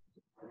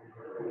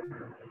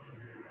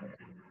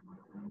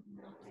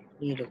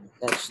 Need a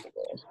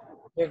vegetable.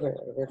 River,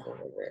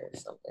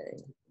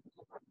 something.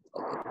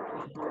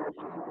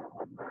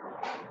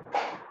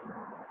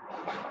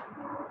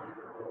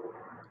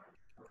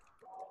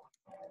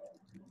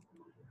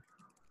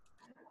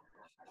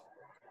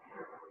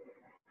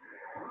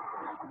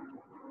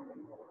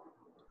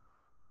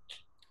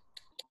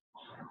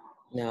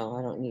 No,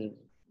 I don't need.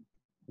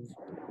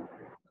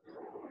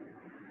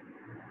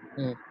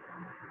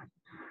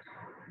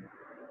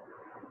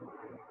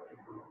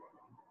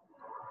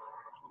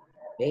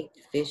 Baked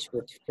fish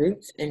with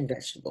fruits and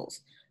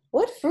vegetables.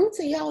 What fruits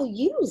are y'all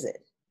using?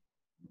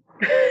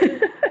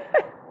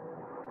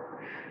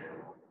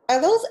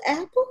 Are those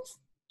apples?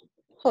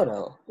 Hold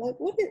on. Like,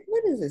 what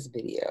is this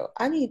video?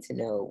 I need to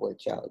know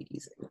what y'all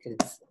using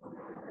because,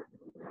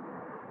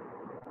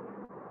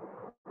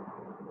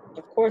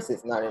 of course,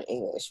 it's not in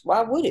English.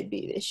 Why would it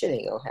be? This shit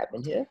ain't gonna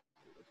happen here.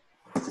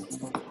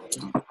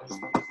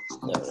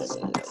 No.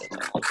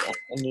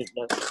 I need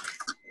no.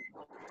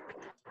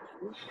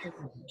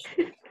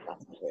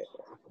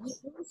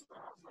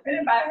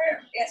 Anybody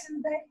heard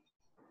yesterday?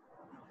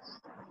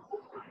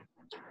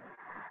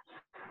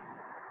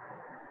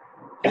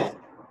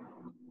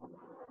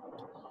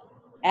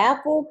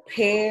 Apple,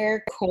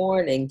 pear,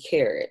 corn, and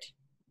carrot.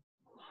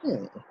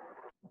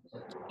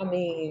 I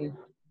mean, I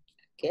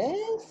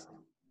guess.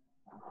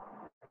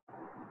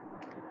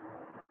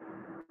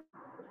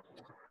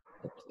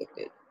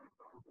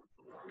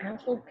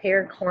 Apple,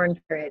 pear, corn,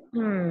 carrot.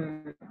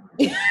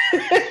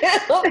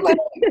 Like,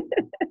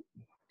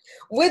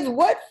 with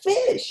what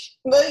fish?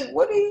 Like,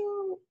 what are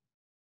you?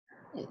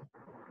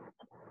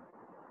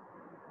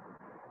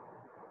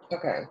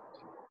 Okay.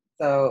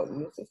 So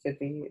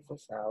Mississippi is the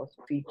South.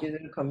 Peaches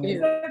and coming.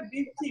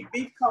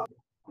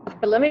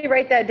 But let me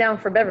write that down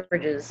for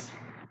beverages.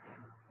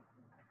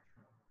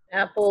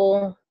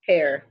 Apple,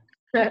 pear.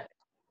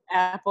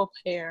 Apple,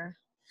 pear.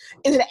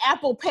 Is it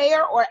apple,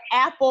 pear, or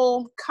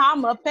apple,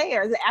 comma,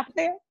 pear? Is it apple,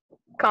 pear?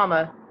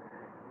 Comma.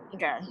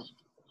 Okay.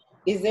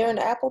 Is there an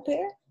apple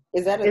pear?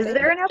 Is that a Is thing?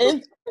 there an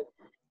apple?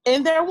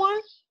 Is there one?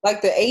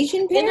 Like the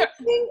Asian pear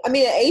thing? I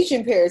mean, an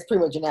Asian pear is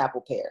pretty much an apple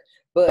pear,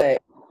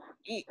 but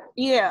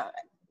yeah,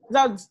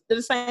 they're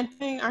the same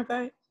thing, aren't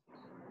they?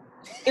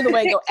 Either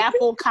way, go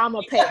apple,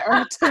 comma,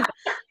 pear. Is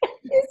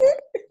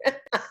it?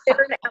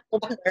 They're an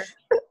apple pear.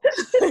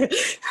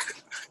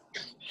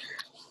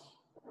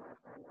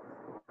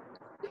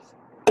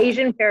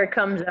 Asian pear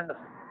comes up.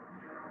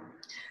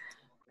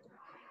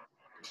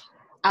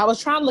 I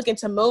was trying to look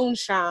into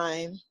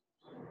moonshine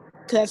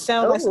because that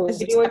sounds like a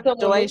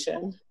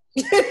situation.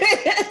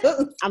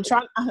 I'm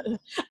trying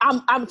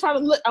to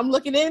look. I'm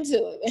looking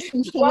into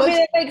it. Well, I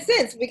mean, it makes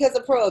sense because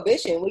of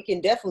prohibition. We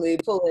can definitely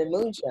pull in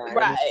moonshine,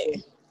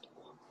 right?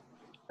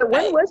 But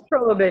when was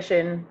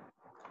prohibition?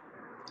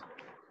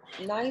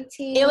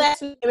 19. It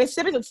lasted in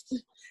Mississippi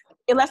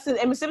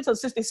till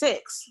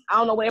 66. I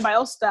don't know where everybody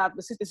else stopped,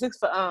 but 66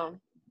 for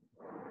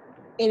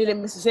ended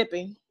in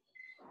Mississippi.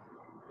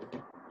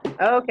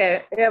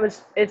 Okay,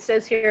 it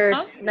says here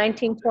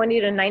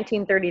 1920 to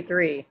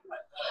 1933.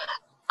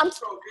 I'm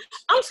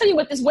telling you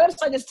what this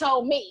website just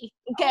told me.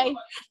 Okay, it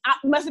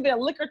must have been a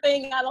liquor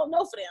thing. I don't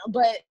know for them,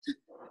 but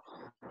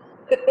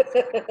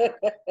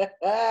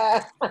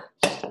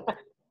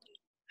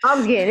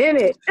I'm getting in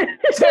it.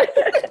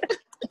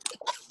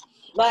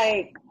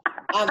 Like,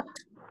 I'm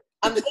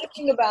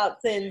thinking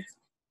about since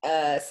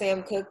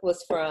Sam Cooke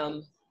was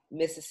from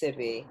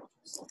Mississippi.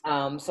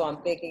 So I'm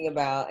thinking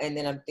about, and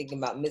then I'm thinking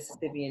about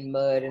Mississippi and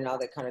mud and all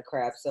that kind of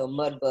crap. So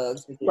mud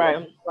bugs,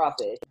 right?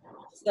 Crawfish.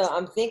 So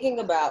I'm thinking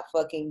about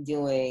fucking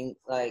doing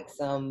like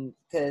some,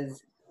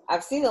 because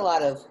I've seen a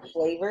lot of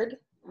flavored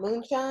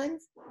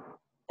moonshines,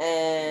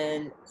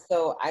 and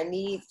so I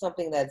need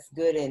something that's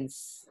good and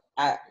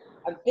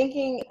I'm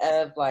thinking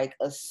of like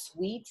a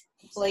sweet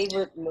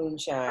flavored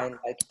moonshine,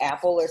 like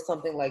apple or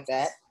something like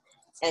that,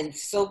 and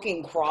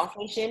soaking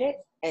crawfish in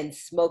it and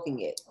smoking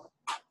it.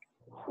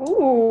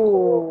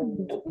 Ooh.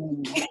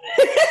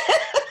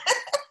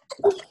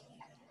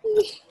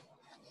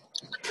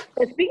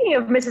 Speaking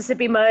of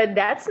Mississippi mud,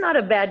 that's not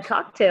a bad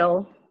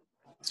cocktail.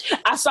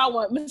 I saw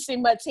one, Mississippi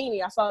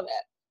Martini. I saw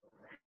that.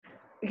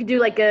 You could do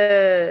like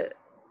a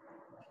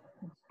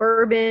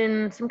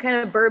bourbon, some kind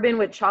of bourbon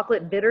with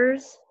chocolate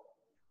bitters.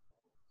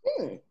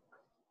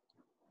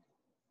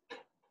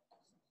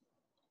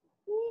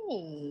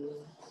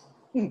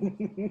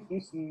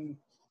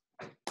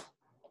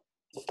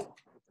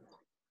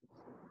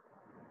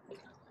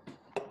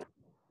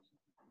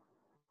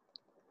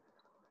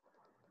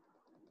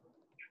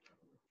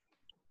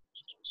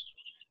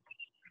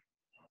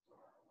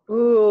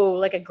 Ooh,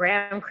 like a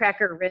graham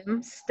cracker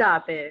rim.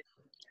 Stop it.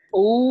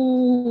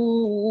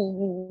 Ooh.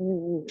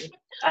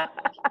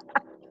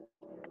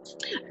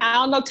 I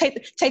don't know.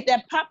 Take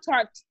that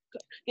Pop-Tart.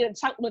 Get a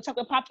chocolate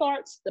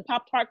Pop-Tarts. The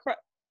Pop-Tart crust.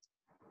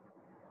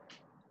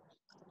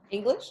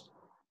 English?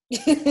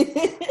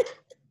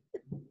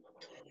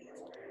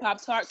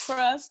 Pop-Tart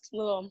crust.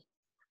 Little.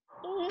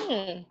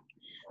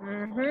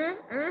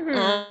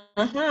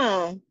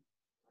 Uh-huh.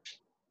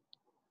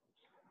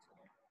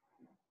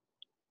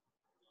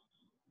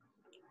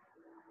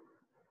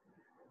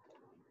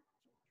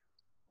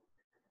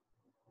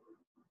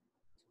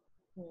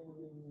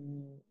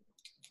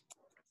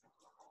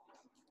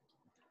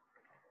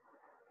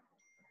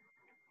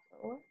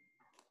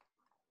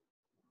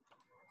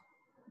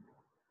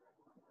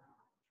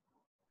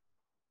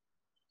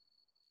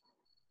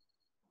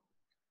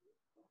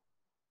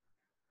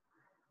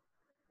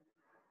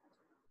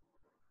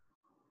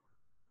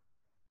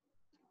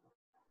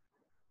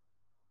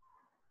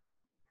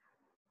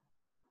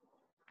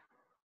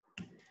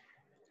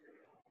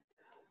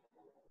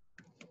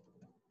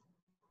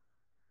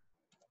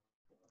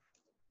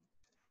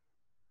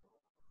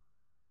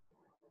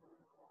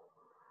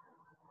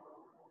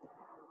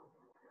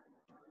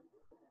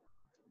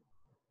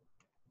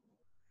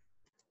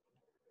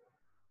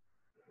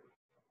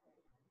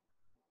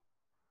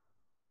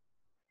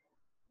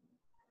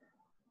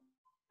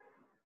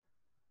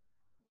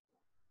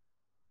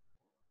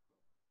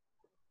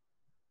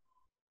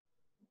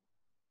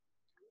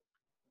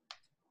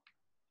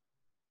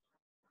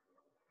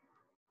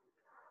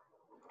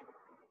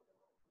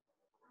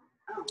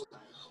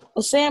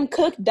 Well, Sam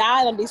Cooke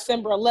died on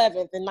December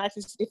 11th in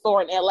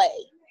 1964 in LA.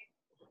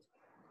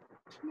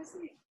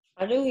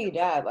 I knew he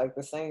died like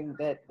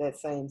that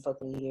same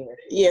fucking year.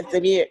 Yes,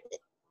 the year.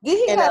 Did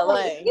he in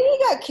LA. Did he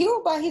got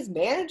killed by his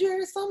manager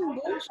or some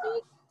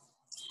bullshit?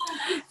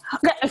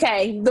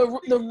 Okay. The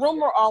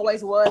rumor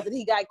always was that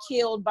he got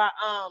killed by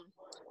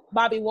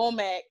Bobby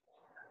Womack.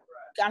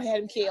 God had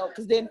him killed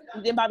because then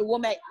Bobby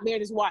Womack married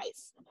his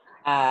wife.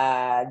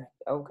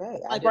 Okay.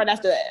 Like right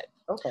after that.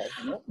 Okay.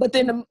 But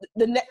then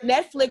the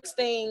Netflix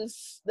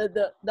things,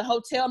 the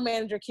hotel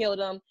manager killed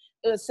him.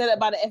 It was set up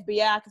by the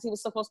FBI because he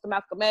was so close to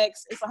Malcolm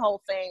X. It's a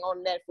whole thing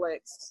on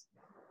Netflix.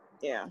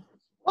 Yeah.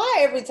 Why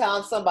every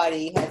time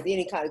somebody has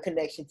any kind of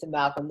connection to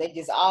Malcolm, they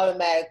just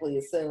automatically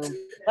assume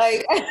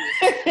like I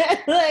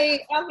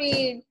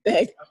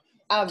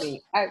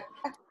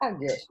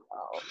guess.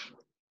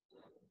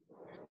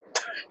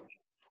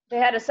 They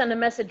had to send a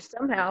message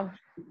somehow.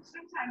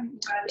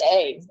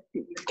 Hey,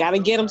 gotta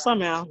get him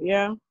somehow.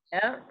 Yeah.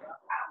 Yeah.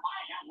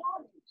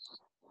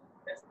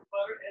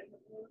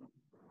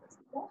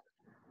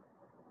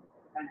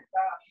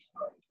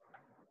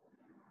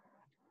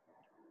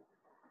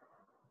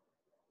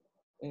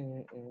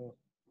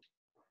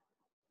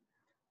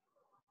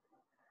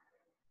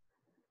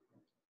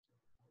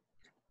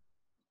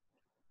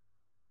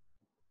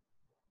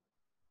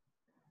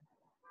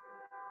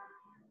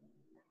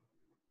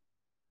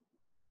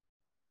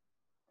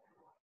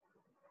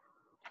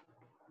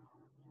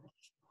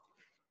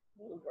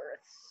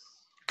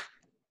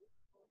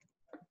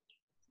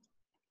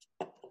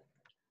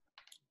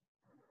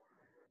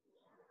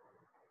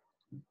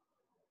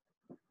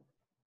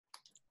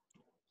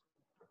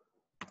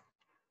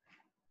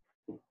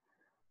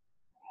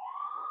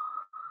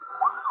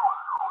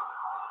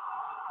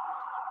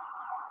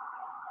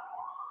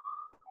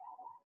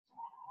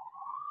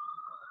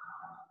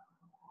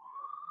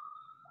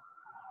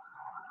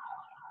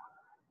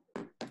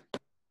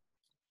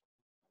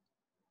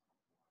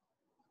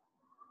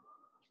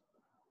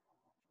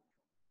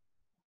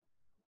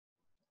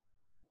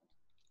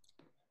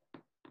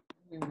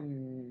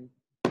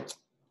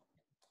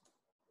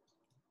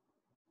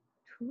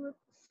 Tulip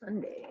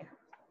Sunday.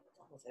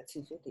 Was that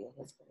 250?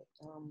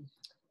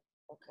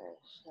 Okay,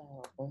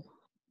 so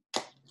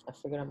I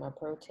figured out my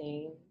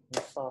protein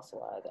and sauce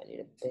wise. I need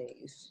a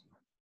base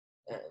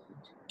and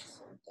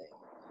something.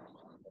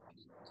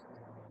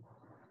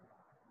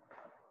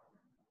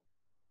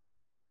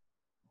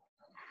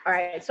 All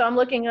right, so I'm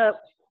looking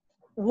up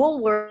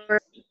Woolworths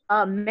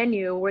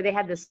menu where they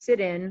had the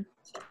sit-in,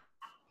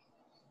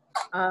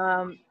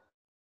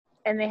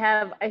 and they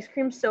have ice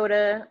cream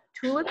soda,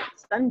 tulip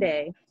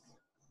sundae.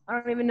 I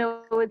don't even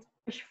know it's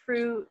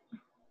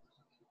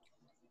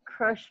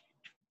crushed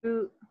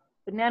fruit,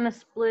 banana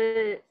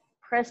split,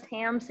 pressed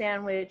ham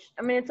sandwich.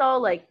 I mean, it's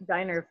all like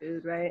diner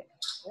food, right?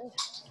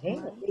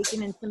 Yeah.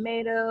 Bacon and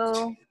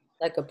tomato.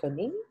 Like a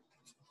panini?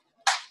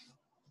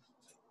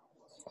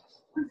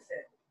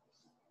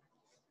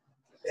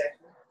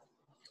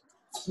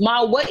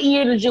 Ma, what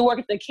year did you work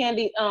at the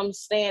candy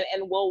stand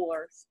in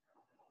Woolworths?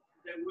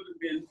 That would have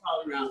been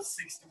probably around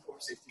 64,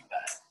 65.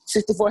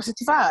 64,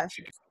 65.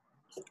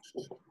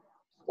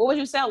 What was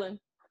you selling?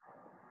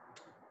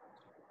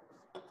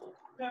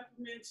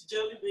 Peppermints,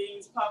 jelly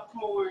beans,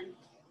 popcorn.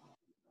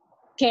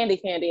 Candy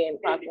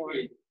and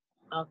popcorn.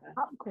 Okay.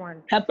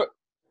 Popcorn.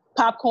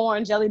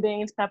 Popcorn, jelly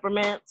beans,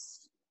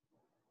 peppermints.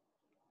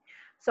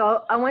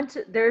 So I went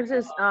to, there's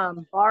this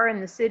bar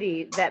in the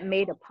city that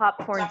made a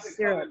popcorn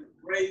syrup.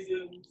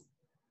 Raisins.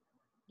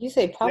 You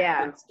say popcorn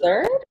Yeah.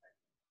 syrup?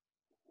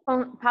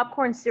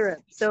 Popcorn syrup.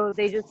 So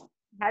they just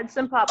had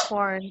some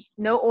popcorn,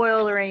 no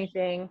oil or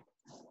anything.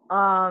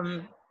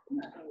 And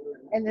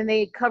then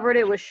they covered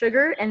it with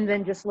sugar and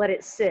then just let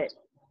it sit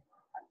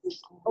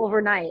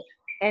overnight.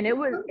 And it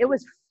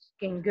was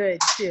fucking good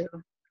too.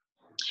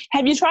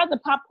 Have you tried the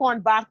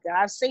popcorn vodka?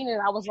 I've seen it.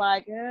 I was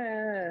like,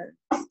 I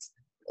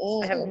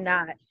have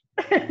not.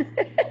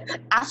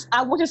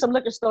 I went to some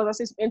liquor stores. I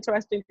see some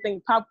interesting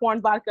things: popcorn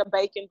vodka,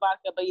 bacon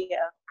vodka. But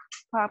yeah,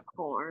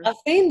 popcorn. I've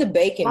seen the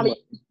bacon Mommy, one.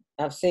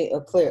 I've seen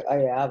a clear. Oh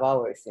yeah, I've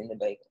always seen the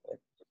bacon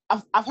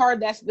one. I've heard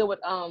that's good with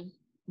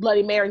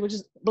Bloody Mary, which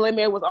is Bloody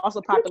Mary was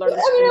also popular in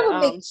that would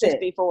make sense.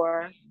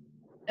 64.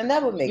 And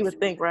that would make You would sense.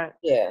 think, right?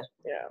 Yeah.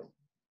 Yeah.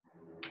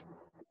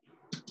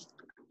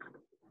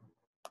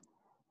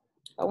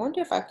 I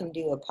wonder if I can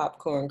do a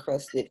popcorn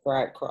crusted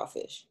fried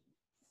crawfish.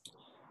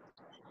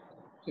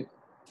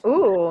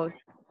 Ooh,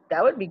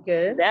 that would be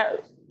good.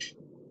 That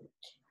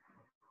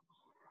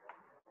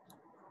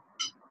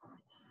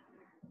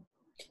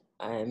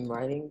I'm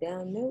writing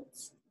down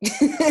notes.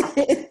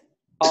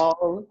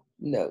 All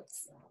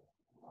notes.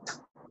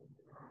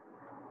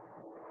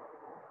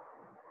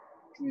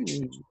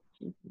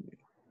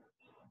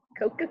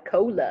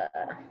 Coca-Cola.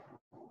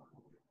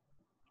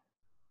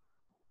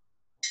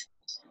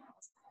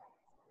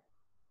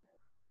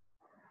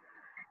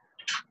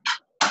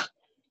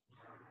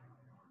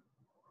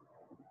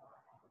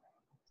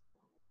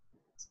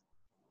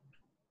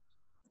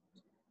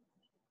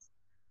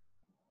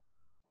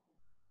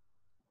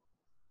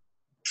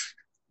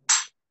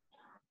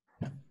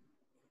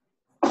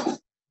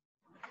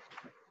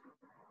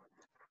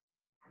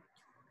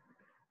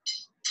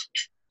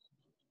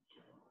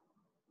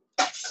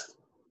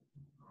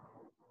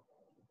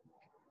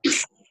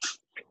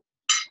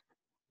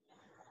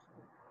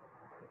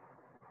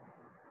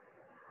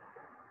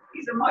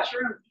 These are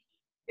mushrooms.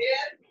 Yeah.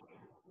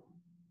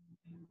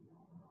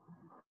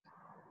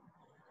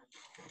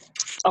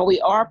 Oh, we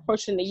are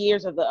approaching the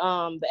years of the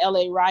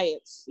LA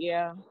riots.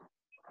 Yeah.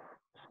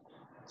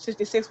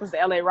 66 was the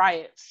LA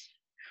riots.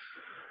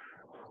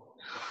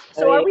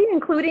 So are we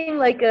including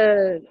like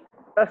a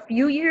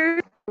few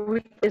years, or are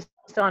we just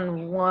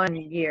on 1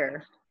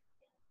 year?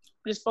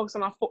 Just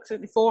focusing on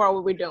 64, or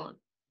what we're doing?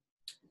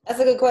 That's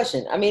a good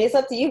question. I mean, it's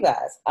up to you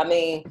guys. I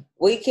mean,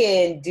 we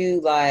can do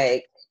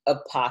like a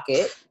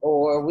pocket,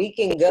 or we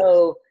can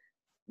go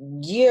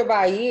year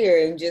by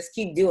year and just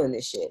keep doing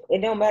this shit.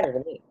 It don't matter to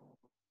me.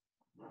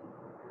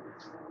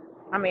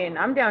 I mean,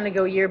 I'm down to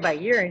go year by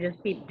year and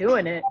just keep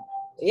doing it.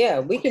 Yeah,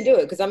 we can do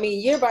it. Because, I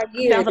mean, year by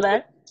year, Down for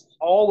that.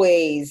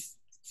 always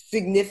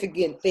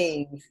significant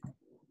things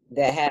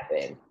that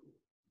happen.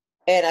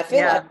 And I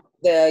feel like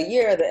the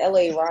year of the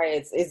LA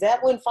riots, is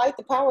that when Fight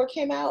the Power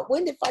came out?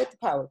 When did Fight the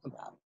Power come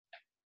out?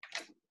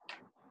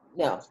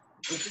 No,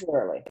 I'm too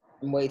early.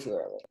 I'm way too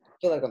early. I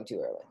feel like I'm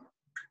too early.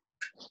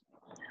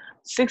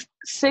 Six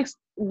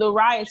the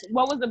riots.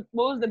 What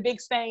was the big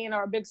saying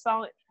or a big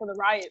song for the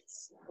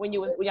riots when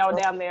y'all were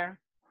down there?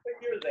 What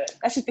year is that?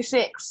 That's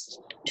 66.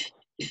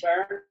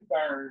 Burn,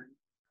 burn.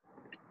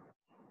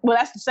 Well,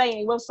 that's the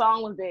saying. What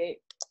song was it?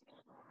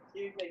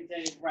 You think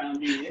James Brown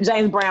did?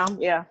 James Brown,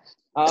 yeah.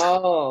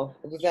 Oh,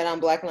 was that on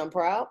Black and I'm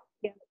Proud?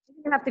 Yeah,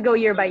 we have to go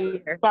year by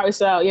year. Probably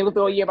so. Yeah, we'll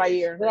go year by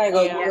year. We gotta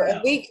go,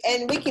 Yeah.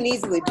 and we can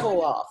easily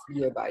pull off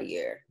year by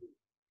year.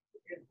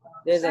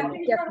 There's enough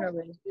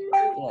Definitely.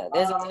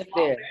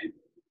 there.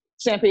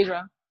 San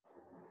Pedro.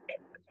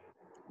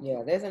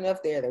 Yeah, there's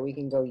enough there that we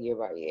can go year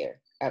by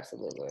year.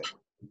 Absolutely.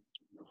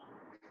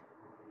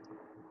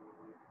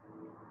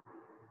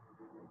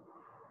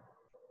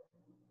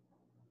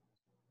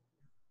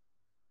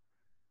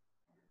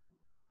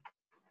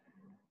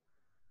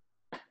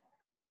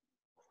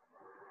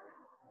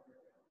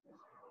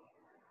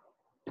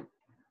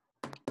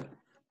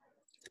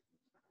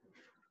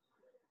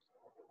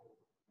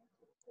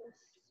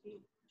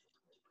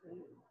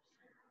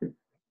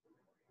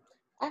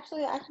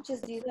 Actually, I could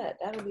just do that.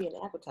 That'll be an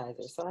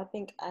appetizer. So I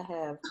think I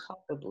have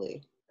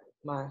possibly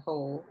my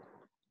whole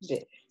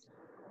dish.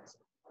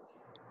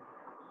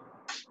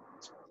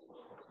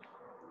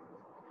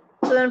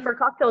 So then for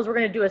cocktails, we're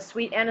going to do a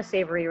sweet and a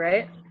savory,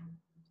 right?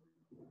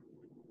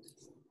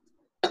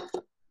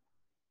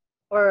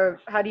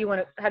 Or how do you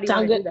want to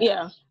Sound do good? that?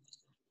 Yeah.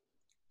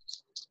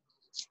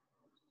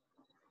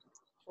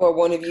 Or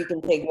one of you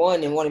can take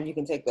one and one of you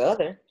can take the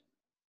other.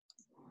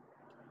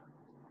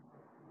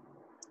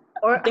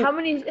 Or how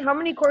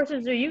many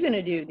courses are you going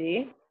to do,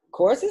 Dee?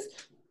 Courses?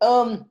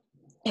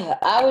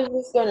 I was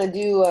just gonna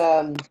do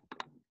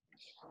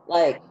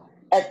like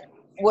at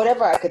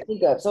whatever I could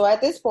think of. So at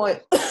this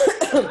point,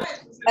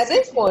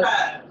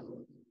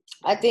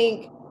 I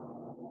think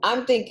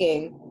I'm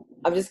thinking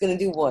I'm just gonna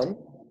do one,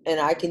 and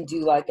I can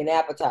do like an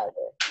appetizer.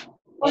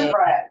 And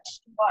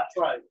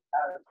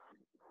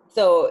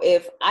so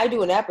if I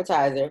do an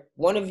appetizer,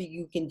 one of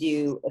you can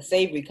do a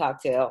savory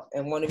cocktail,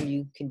 and one of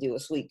you can do a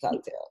sweet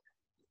cocktail.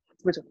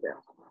 Which one?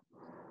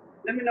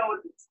 Let me know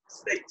what the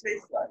steak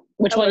tastes like.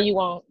 Which one you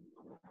want?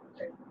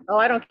 Oh,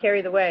 I don't care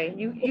either way.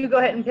 You go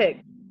ahead and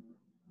pick.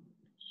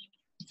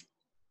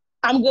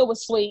 I'm good with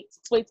sweet.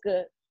 Sweet's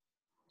good.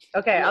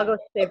 Okay, I'll go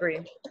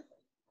savory.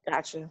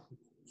 Gotcha.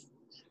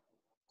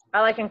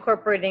 I like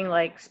incorporating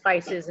like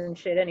spices and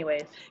shit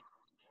anyways.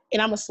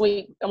 And I'm a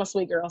sweet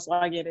girl, so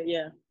I get it,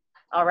 yeah.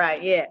 All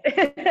right, yeah.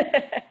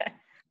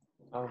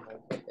 Oh my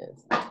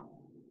goodness.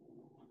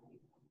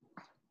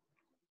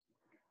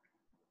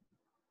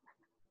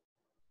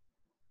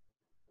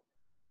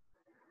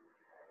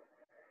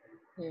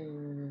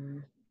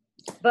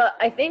 But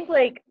I think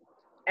like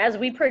as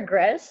we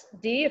progress,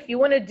 D, if you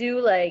want to do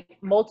like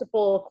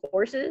multiple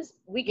courses,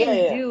 we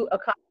can do a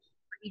costume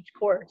for each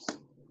course.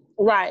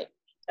 Right.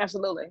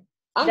 Absolutely.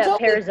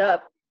 Pairs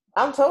up.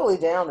 I'm totally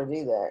down to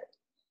do that.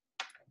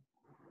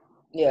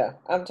 Yeah,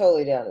 I'm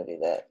totally down to do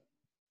that.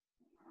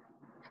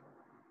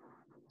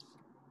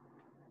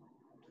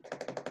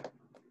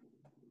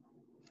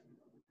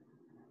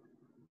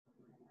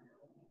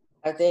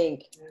 I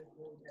think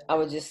I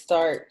would just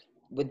start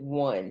with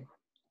one.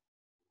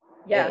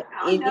 Yeah.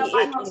 I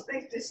don't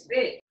speak to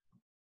speak.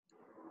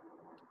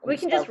 We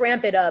can just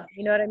ramp it up.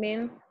 You know what I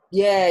mean?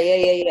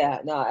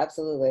 Yeah. No,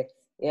 absolutely.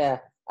 Yeah,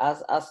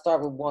 I'll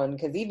start with one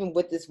because even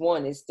with this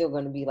one, it's still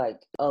going to be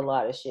like a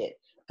lot of shit.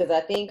 Because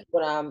I think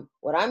what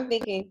I'm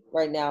thinking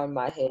right now in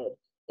my head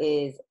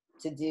is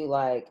to do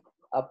like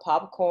a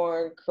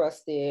popcorn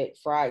crusted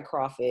fried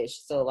crawfish.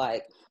 So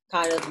like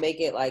kind of make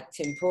it like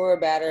tempura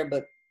batter,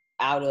 but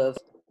out of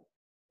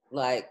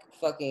like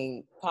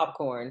fucking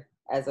popcorn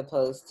as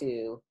opposed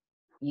to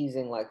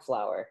using like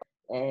flour.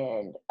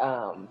 And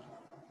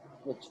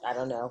which I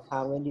don't know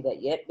how I'm gonna do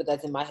that yet, but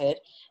that's in my head.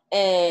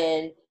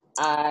 And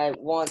I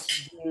want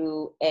to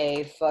do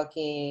a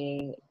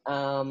fucking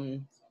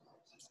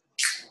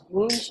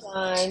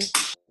moonshine.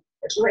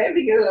 It's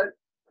really good.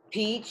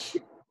 Peach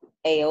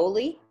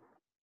aioli,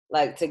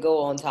 like to go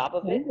on top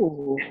of it.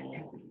 Ooh.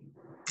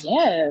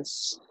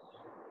 Yes.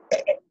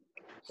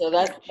 So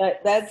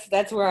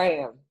that's where I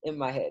am in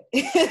my head.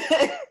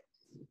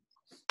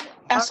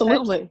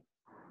 Absolutely.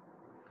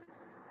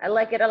 I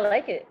like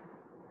it.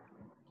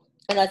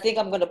 And I think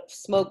I'm gonna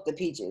smoke the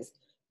peaches,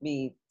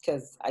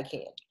 because I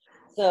can.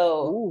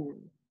 So Ooh.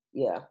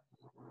 yeah.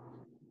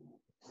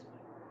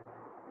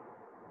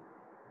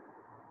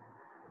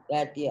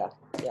 That's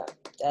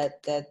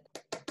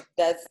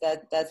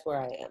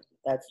where I am.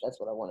 That's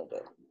what I want to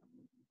do.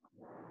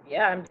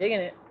 Yeah, I'm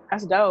digging it.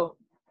 That's dope.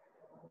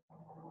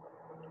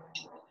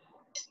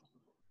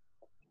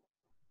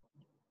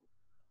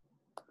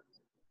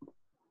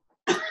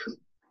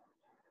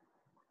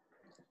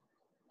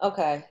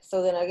 Okay,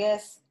 so then I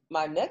guess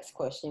my next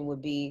question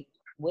would be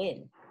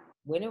when?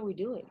 When are we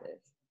doing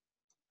this?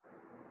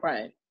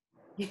 Right.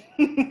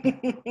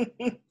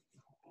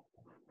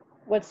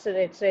 What's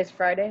today? Today's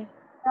Friday?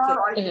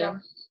 Yeah.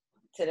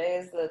 Today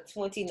is the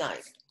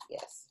 29th.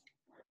 Yes.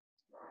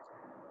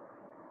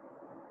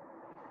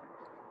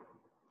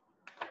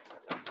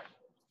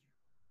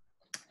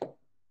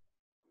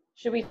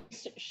 Should we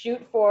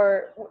shoot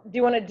for, do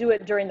you want to do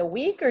it during the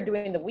week or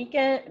during the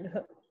weekend?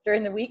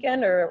 During the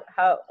weekend, or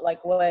how,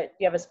 like what, do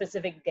you have a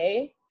specific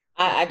day?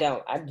 I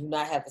don't. I do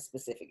not have a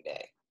specific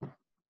day.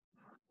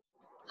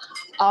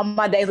 All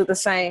my days are the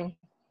same.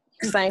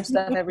 Same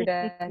stuff every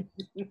day.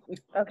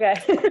 Okay.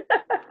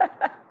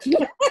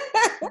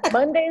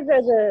 Mondays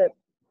are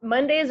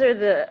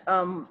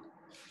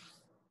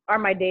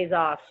my days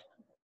off.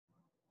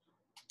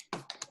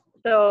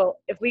 So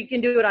if we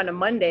can do it on a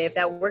Monday, if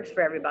that works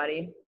for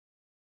everybody.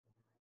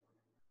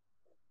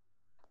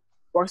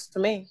 Works for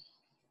me.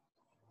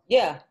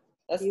 Yeah,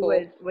 that's cool.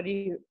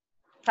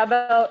 How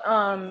about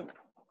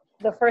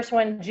the first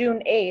one,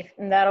 June 8th,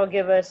 and that'll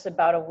give us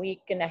about a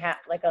week and a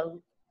half, like a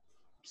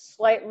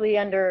slightly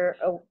under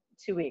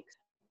 2 weeks.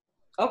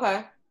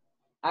 Okay,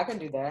 I can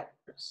do that.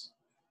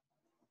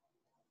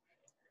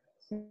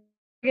 We're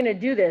gonna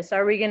do this.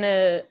 Are we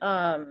gonna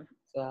So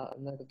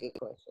another good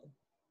question.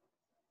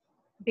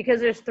 because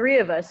there's 3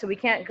 of us, so we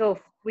can't go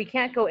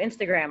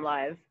Instagram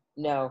live.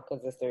 No,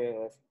 because there's 3 of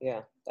us.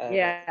 Yeah.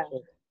 Yeah.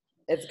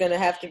 It's gonna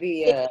have to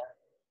be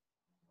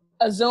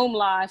A Zoom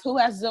live. Who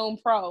has Zoom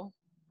Pro?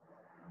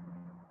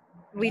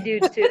 We do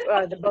too.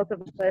 The both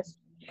of us.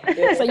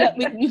 So yeah,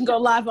 you can go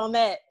live on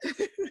that.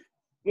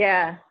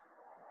 Yeah.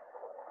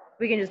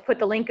 We can just put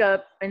the link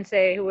up and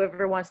say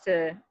whoever wants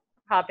to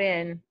hop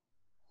in.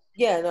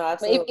 Yeah, no,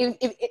 absolutely.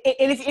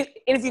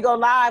 If you go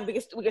live, we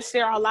can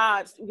share our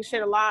lives. We can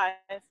share the live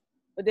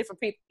with different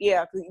people.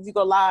 Yeah, because if you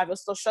go live, it'll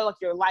still show like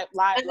your live.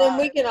 And then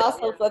we can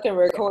also fucking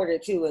record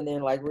it too, and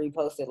then like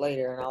repost it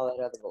later and all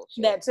that other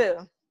bullshit. That too.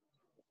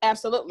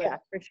 Absolutely. Yeah,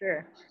 for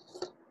sure.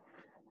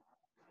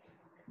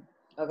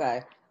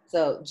 Okay,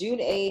 so June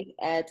 8th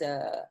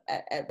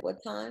at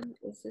what time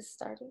is this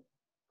starting?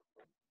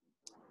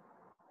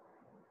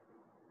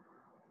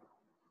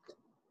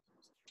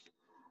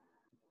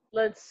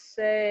 Let's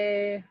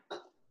say,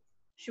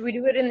 should we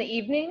do it in the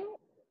evening?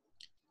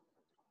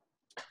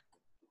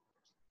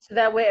 So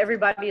that way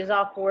everybody is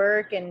off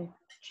work and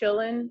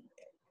chilling.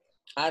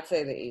 I'd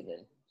say the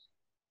evening.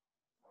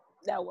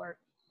 That work.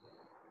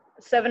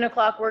 7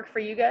 o'clock work for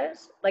you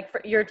guys? Like for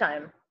your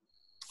time?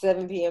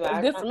 7 p.m. It's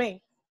good for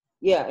me.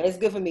 Yeah, it's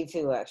good for me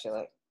too,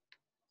 actually.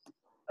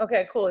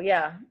 Okay, cool.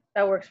 Yeah,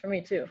 that works for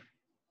me too.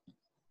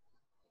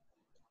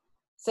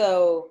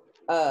 So,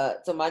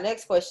 so my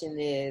next question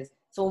is,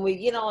 so when we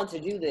get on to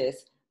do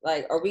this,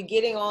 like, are we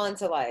getting on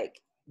to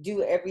like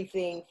do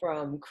everything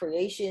from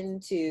creation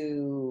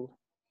to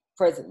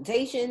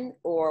presentation,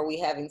 or are we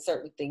having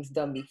certain things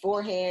done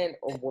beforehand,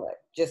 or what?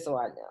 Just so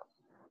I know.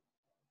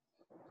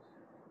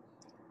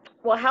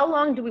 Well, how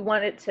long do we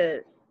want it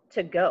to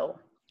go?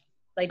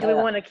 Like, do we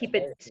want to keep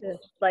it to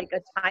like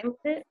a time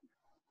limit?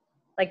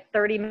 Like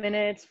 30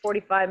 minutes,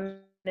 45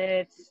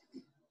 minutes?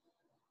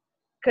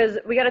 Because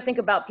we got to think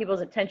about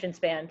people's attention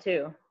span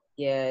too.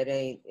 Yeah, it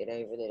ain't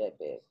really that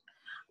big.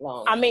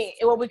 Long. I mean,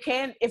 what we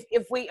can, if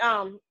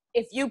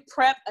you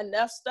prep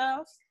enough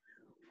stuff,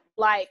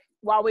 like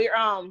while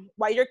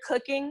you're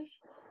cooking,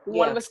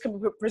 one of us could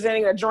be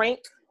presenting a drink,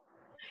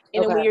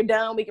 and then when you're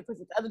done, we can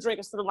present the other drink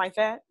or something like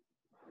that.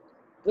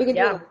 We can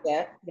do it like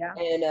that. Yeah.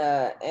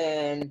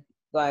 And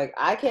like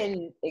I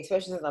can,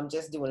 especially since I'm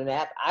just doing an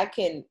app, I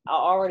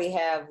already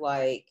have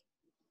like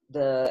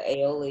the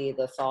aioli,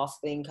 the sauce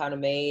thing kind of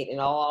made,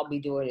 and all I'll be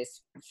doing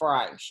is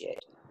frying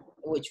shit,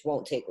 which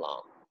won't take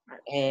long.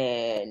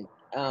 And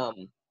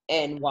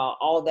while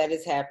all that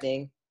is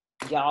happening,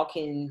 y'all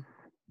can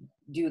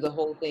do the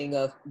whole thing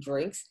of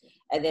drinks,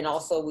 and then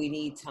also we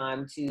need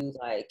time to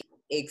like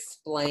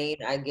explain,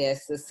 I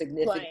guess, the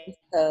significance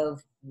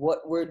of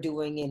what we're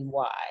doing and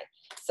why.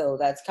 So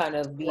that's kind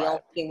of the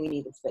only thing we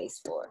need a space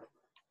for.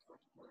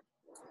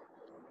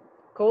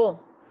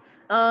 Cool.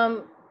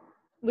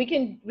 We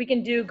can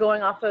do,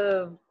 going off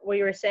of what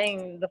you were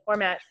saying, the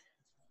format.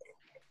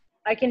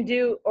 I can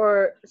do,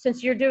 or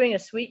since you're doing a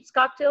sweets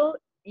cocktail,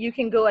 you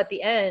can go at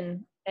the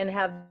end and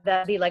have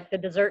that be like the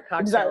dessert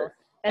cocktail.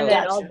 And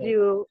then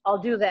I'll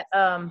do that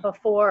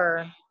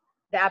before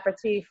the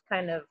aperitif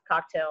kind of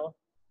cocktail.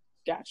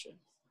 Gotcha.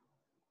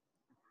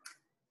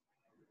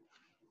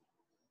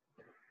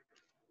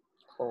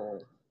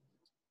 Cool.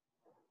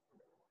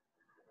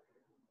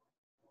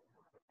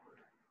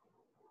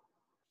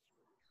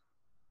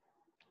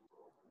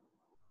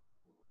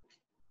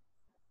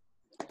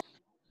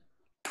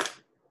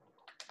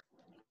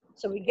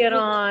 So we get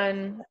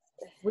on,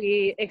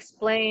 we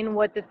explain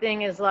what the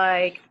thing is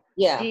like.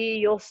 Yeah. D,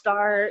 you'll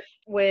start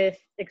with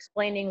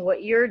explaining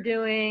what you're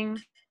doing,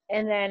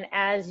 and then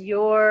as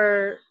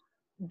you're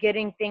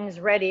getting things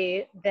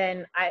ready,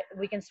 then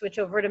we can switch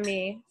over to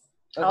me.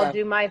 Okay. I'll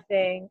do my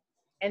thing,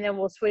 and then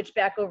we'll switch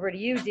back over to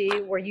you, D,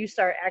 where you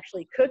start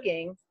actually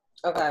cooking.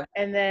 Okay.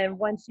 And then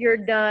once you're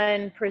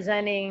done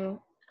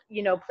presenting,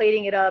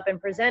 plating it up and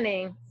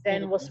presenting,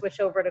 then we'll switch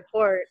over to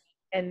Court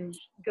and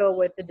go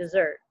with the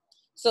dessert.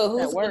 So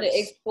who's going to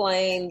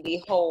explain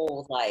the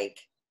whole like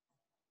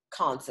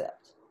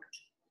concept?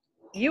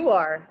 You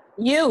are.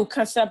 You,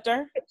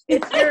 conceptor.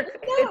 It's your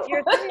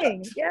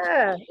thing.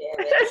 Yeah.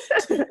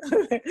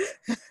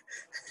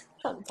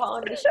 I'm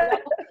calling this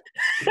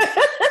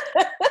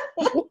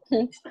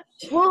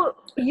Well,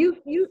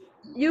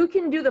 you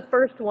can do the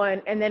first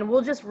one, and then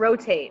we'll just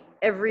rotate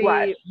every.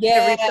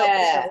 Yeah.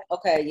 Every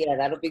okay. Yeah,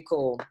 that'll be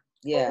cool.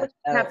 Yeah.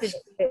 We'll have to do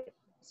it a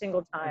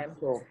single time.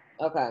 Cool.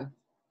 Okay.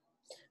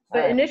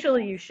 But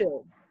initially, you should.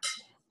 All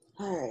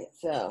right.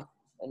 So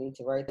I need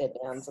to write that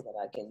down so that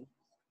I can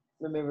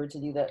remember to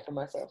do that for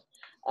myself.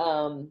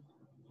 All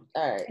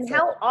right. And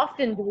how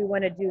often do we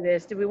want to do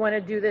this? Do we want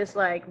to do this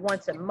like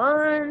once a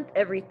month,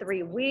 every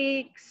 3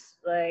 weeks?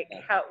 Like,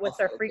 what's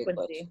our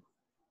frequency?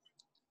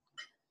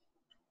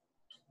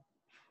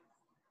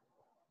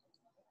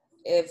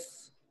 If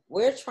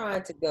we're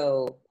trying to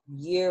go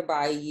year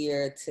by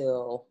year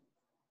till,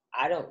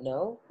 I don't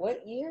know,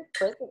 what year?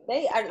 Present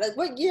day? Like,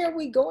 what year are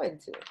we going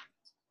to?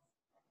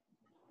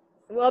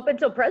 Well, up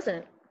until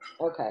present.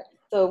 Okay.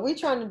 So we're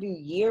trying to do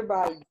year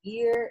by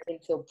year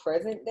until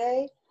present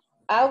day.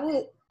 I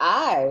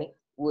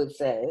would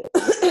say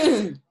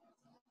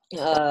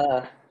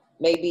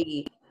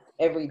maybe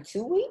every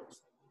 2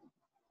 weeks.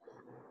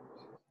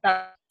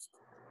 And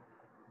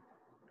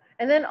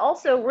then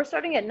also, we're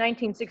starting at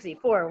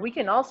 1964. We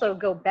can also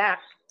go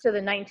back to the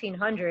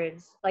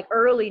 1900s, like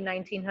early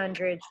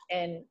 1900s,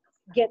 and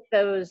get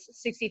those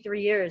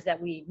 63 years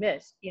that we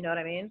missed. You know what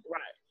I mean?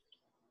 Right.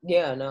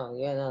 Yeah, no,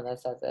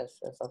 that's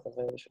also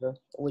very true.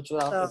 Which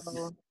would also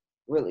be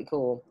really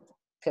cool,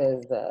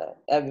 because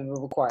that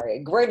would require a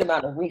great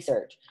amount of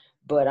research.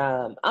 But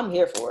I'm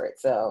here for it,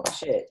 so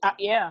shit.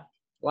 Yeah.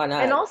 Why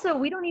not? And also,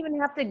 we don't even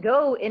have to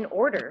go in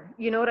order.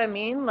 You know what I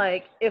mean?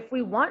 Like, if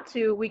we want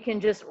to, we can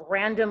just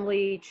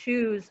randomly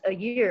choose a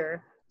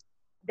year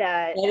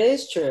that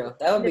is true.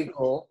 That would be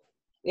cool.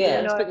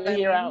 Yeah. Pick the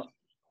year out.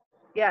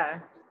 Yeah.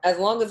 As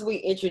long as we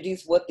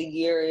introduce what the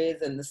year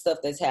is and the stuff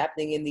that's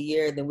happening in the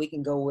year, then we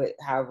can go with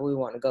however we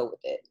want to go with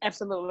it.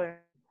 Absolutely.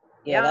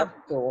 Yeah, that'd be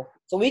cool.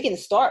 So we can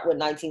start with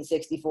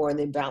 1964 and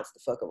then bounce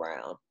the fuck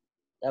around.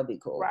 That'd be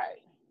cool.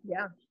 Right.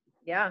 Yeah.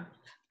 Yeah.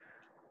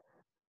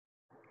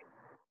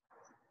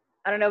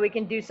 I don't know, we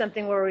can do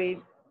something where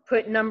we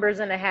put numbers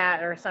in a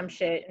hat or some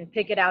shit and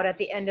pick it out at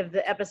the end of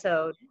the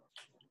episode.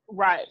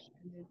 Right.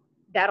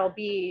 That'll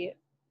be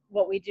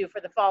what we do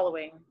for the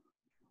following.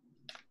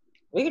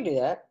 We can do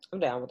that. I'm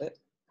down with it.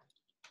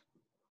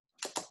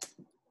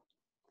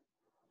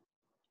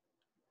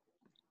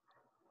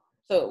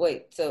 So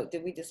wait, so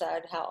did we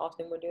decide how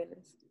often we're doing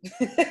this?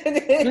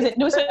 Every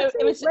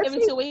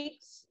 2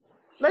 weeks?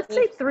 Let's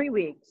say 3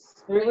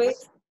 weeks. 3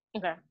 weeks?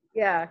 Okay.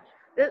 Yeah.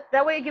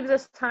 That way it gives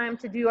us time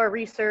to do our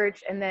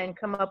research and then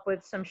come up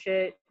with some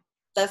shit.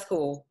 That's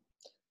cool.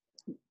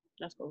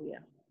 That's cool, yeah.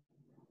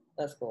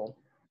 That's cool.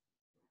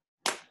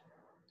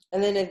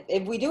 And then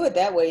if we do it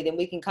that way, then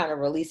we can kind of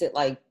release it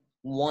like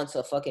once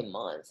a fucking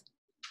month.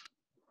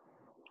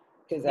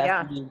 Because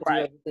after you do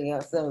everything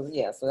else, so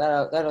yeah, so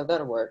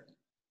that'll work.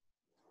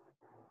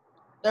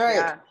 All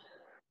right.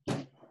 Yeah.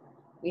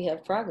 We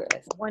have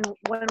progress. One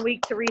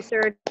week to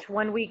research,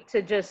 1 week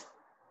to just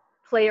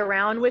play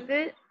around with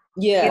it.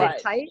 Yeah. Get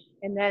it tight.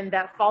 And then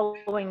that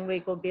following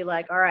week will be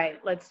like, all right,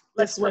 let's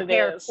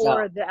prepare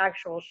for the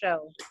actual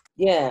show.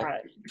 Yeah.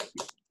 Right.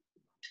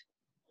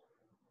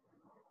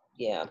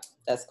 Yeah,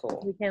 that's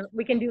cool.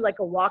 We can do like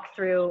a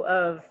walkthrough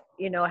of,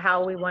 you know,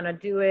 how we want to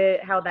do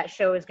it, how that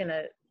show is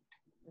gonna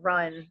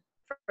run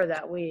for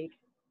that week.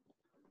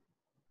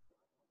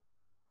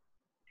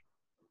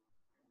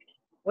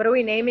 What are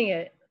we naming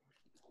it?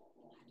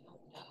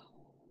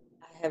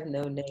 I have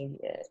no name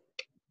yet.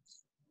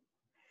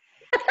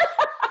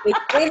 If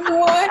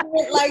anyone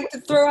would like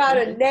to throw out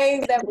a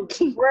name, that would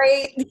be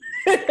great.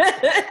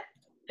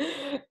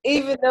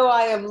 Even though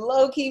I am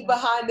low-key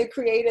behind the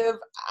creative,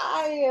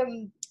 I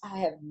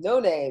have no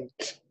name.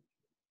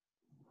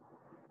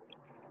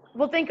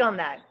 We'll think on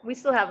that. We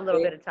still have a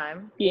little bit of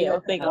time. Yeah,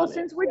 we'll think on it.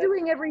 Since we're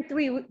doing every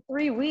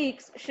three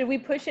weeks, should we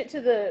push it to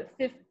the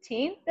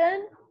 15th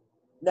then?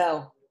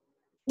 No.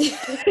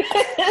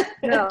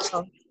 No.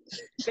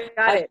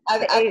 Got it.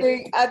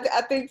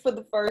 I think for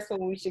the first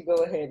one we should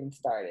go ahead and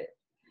start it.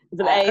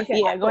 The 8th,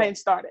 yeah, go ahead and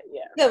start it.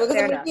 Yeah. Yeah, because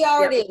we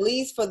already at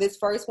least for this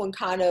first one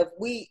kind of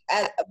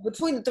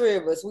between the three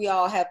of us, we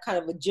all have kind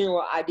of a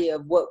general idea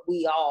of what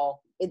we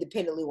all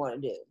independently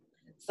want to do.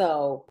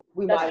 So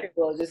we might as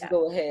well just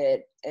go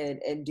ahead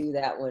and do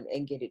that one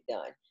and get it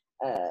done.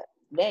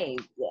 Name,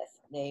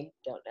 yes. Name,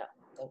 don't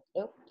know.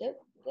 Nope,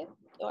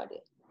 no idea.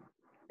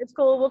 It's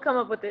cool. We'll come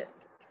up with it.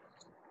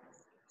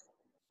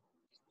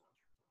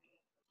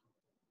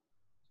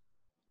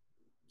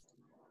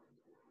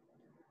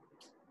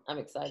 I'm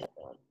excited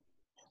for it.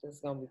 This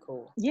is gonna be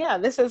cool. Yeah,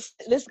 this is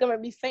gonna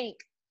be sync.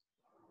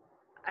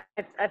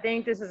 I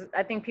think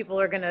people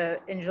are gonna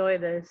enjoy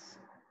this.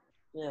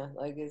 Yeah,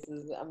 like this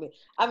is. I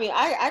mean,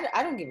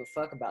 I don't give a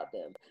fuck about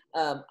them.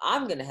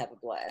 I'm gonna have a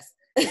blast.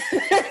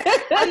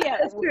 Oh, yeah,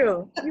 that's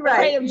true. You're right.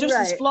 Creative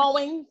juices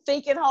flowing,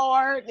 thinking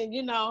hard, and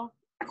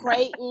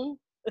creating.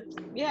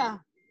 Yeah.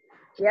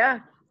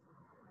 Yeah.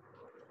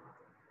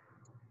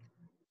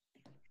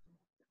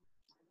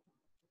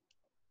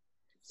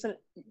 So,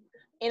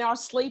 in our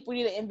sleep, we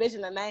need to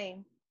envision a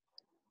name.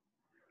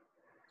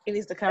 It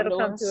needs to come to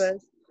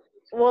us.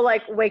 We'll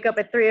like wake up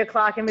at 3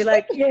 o'clock and be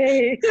like,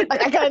 "Yay!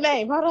 I got a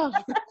name. Hold on."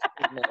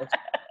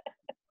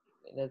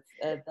 That's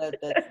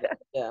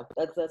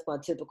my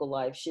typical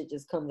life. Shit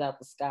just comes out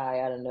the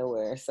sky out of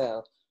nowhere.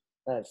 So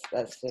that's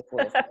just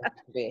what it's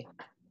supposed to be.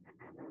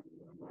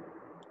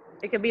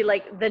 It could be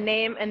like the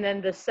name, and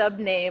then the sub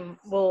name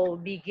will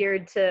be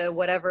geared to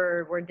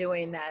whatever we're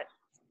doing that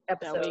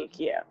episode. That week,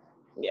 yeah.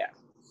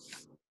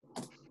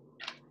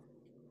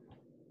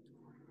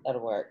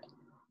 That'll work.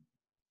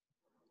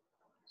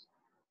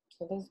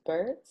 Are those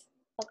birds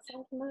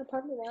outside of my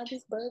apartment? Why are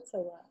these birds so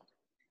loud?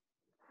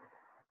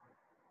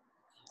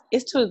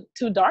 It's too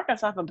dark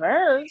outside for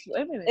birds.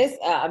 Wait a minute.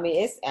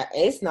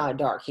 It's not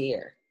dark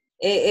here.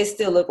 It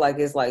still look like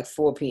it's like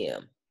 4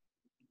 p.m.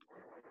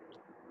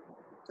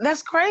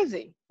 That's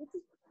crazy.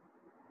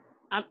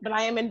 But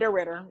I am in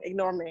DeRidder.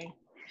 Ignore me.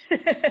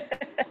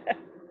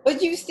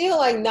 But you still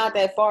like not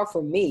that far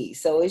from me,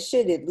 so it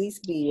should at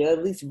least be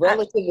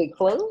relatively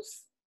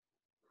close.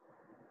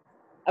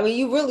 I mean,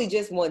 you really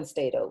just one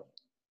state over.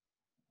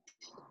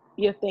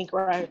 You think,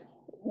 right?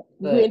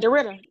 But we're in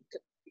DeRidder.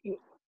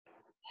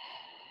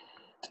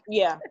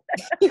 Yeah.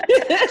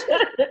 Yes,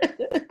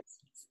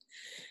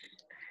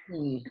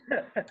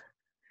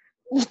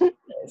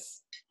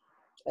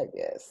 I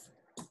guess.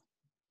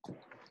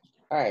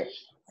 All right.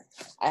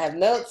 I have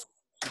notes.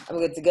 I'm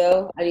good to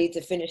go. I need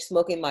to finish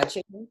smoking my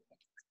chicken.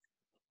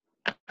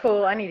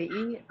 Cool. I need to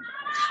eat.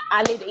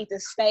 I need to eat the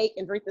steak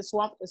and drink the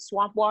swamp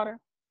water.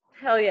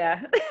 Hell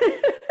yeah.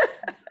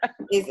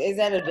 Is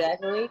that a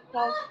daiquiri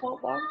called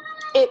swamp water?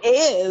 It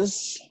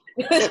is.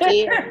 It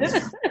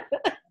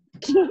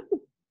is.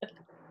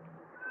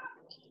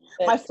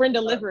 My friend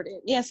delivered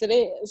it. Yes, it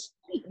is.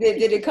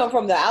 Did it come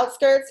from the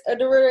outskirts of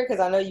the river? Because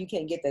I know you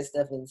can't get that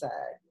stuff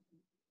inside.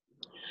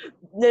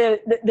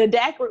 The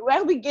daiquiri,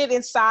 when we get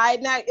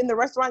inside now in the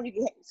restaurant, you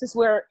can, since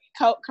we're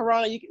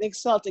Corona, you can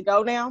sell it to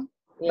go now.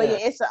 Yeah. But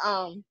yeah,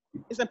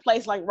 it's a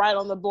place like right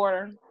on the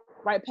border,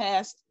 right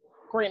past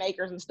Green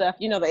Acres and stuff.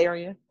 You know the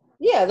area.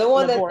 Yeah, the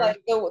one that's like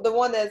the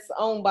one that's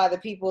owned by the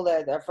people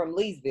that are from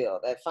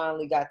Leesville that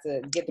finally got to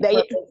get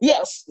the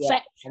yes, yeah.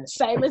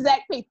 Same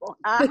exact people.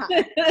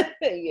 Uh-huh.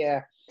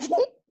 Yeah.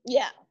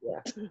 Yeah.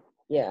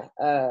 Yeah.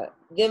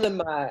 Them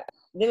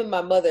and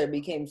my mother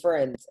became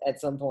friends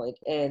at some point,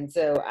 and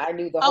so I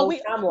knew the whole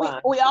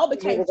timeline. We all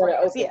became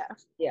friends. Yeah.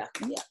 Yeah.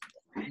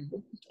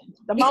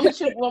 The moment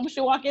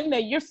you walk in there,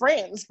 you're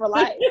friends for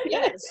life.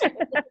 Yes.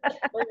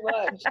 Pretty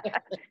much.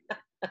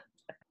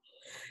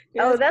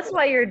 Oh, that's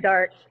why you're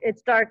dark.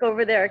 It's dark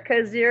over there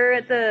because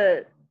you're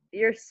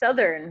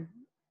southern.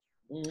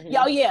 Mm-hmm.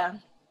 Oh yeah.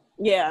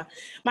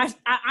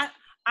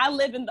 I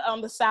live in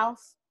the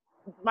South.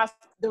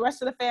 The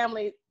rest of the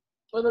family,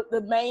 well,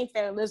 the main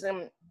family lives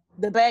in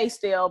the Bay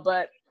still,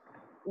 but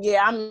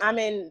yeah, I'm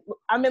in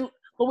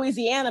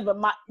Louisiana, but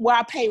where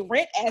I pay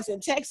rent as in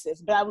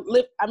Texas, but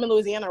I'm in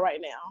Louisiana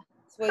right now.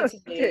 It's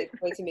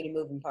way too many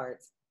moving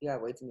parts. You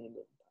got way too many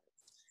moving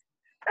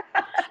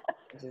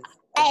parts.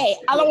 Hey,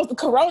 I don't want the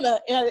corona,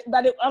 but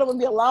I don't want to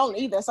be alone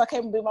either, so I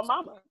can't be with my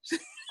mama.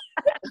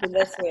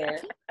 That's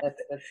fair.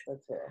 That's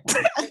fair.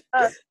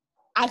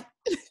 I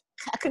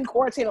couldn't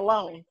quarantine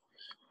alone.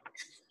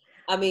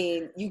 I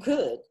mean, you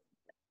could.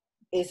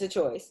 It's a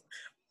choice.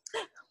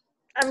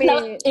 I mean,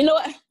 no, you know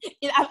what?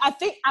 I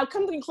think I've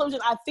come to the conclusion.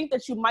 I think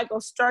that you might go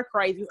stir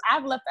crazy.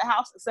 I've left the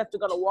house except to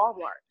go to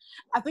Walmart.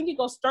 I think you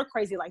go stir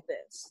crazy like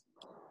this.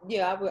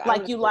 Yeah,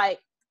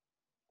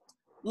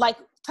 like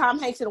Tom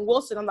Hanks and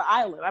Wilson on the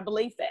island. I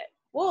believe that.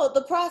 Well,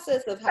 the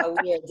process of how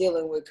we are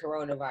dealing with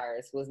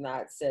coronavirus was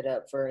not set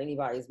up for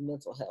anybody's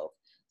mental health.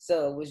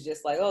 So it was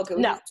just like, okay,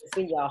 we just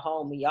send y'all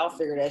home and y'all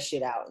figure that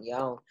shit out on your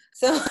own.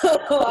 So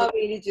I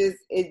mean,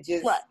 it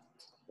just, right.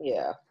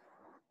 Yeah.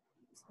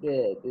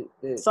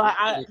 So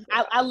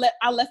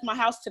I left my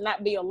house to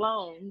not be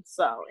alone.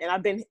 So, and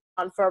I've been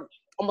on for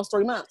almost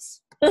 3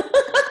 months.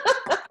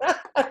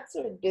 That's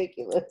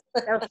ridiculous.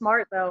 That was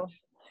smart though.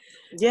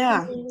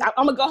 Yeah,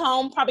 I'm gonna go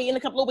home probably in a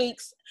couple of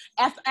weeks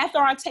after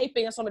our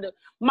taping. That's what I'm gonna do.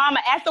 Mama,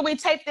 after we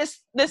tape this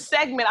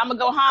segment, I'm gonna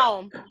go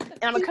home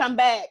and I'm gonna come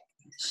back.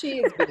 She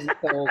is being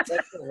cold.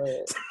 That's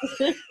hilarious.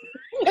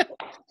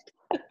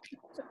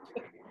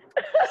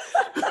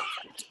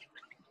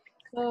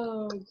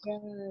 Oh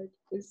God,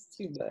 it's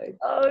too much.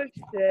 Oh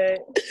shit.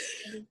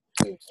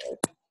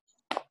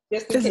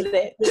 Just in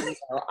case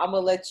I'm gonna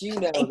let you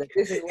know that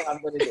this is what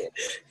I'm gonna do.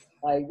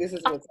 Like this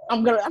is what's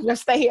I'm gonna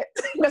stay here.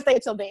 I'm gonna stay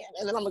until then,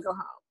 and then I'm gonna go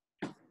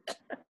home.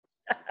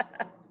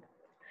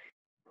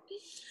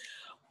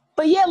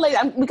 But yeah,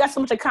 we got so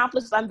much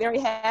accomplished. I'm very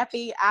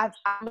happy. I'm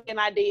making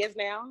ideas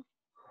now.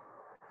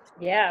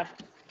 Yeah,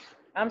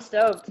 I'm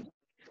stoked.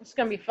 It's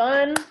gonna be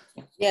fun.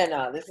 Yeah,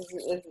 no, this is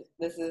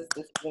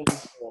gonna be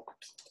cool.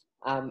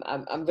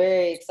 I'm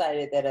very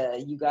excited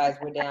that you guys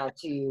went down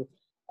to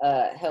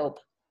help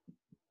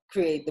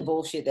create the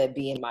bullshit that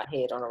be in my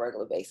head on a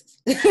regular basis.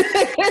 Yeah,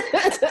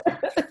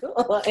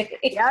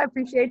 I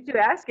appreciate you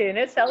asking.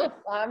 It's hella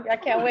fun. I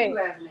can't wait.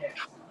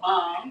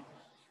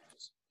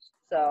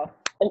 So,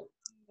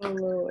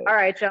 all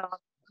right, y'all.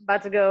 I'm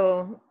about to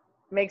go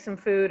make some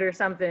food or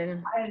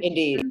something.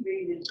 Indeed.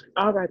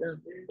 All right,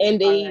 then.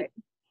 Indeed. Right.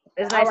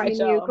 It's nice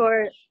meeting you,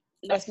 Court.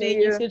 Nice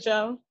meeting you too,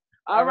 Joe.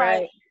 All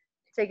right.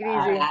 Take it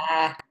easy.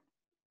 Bye.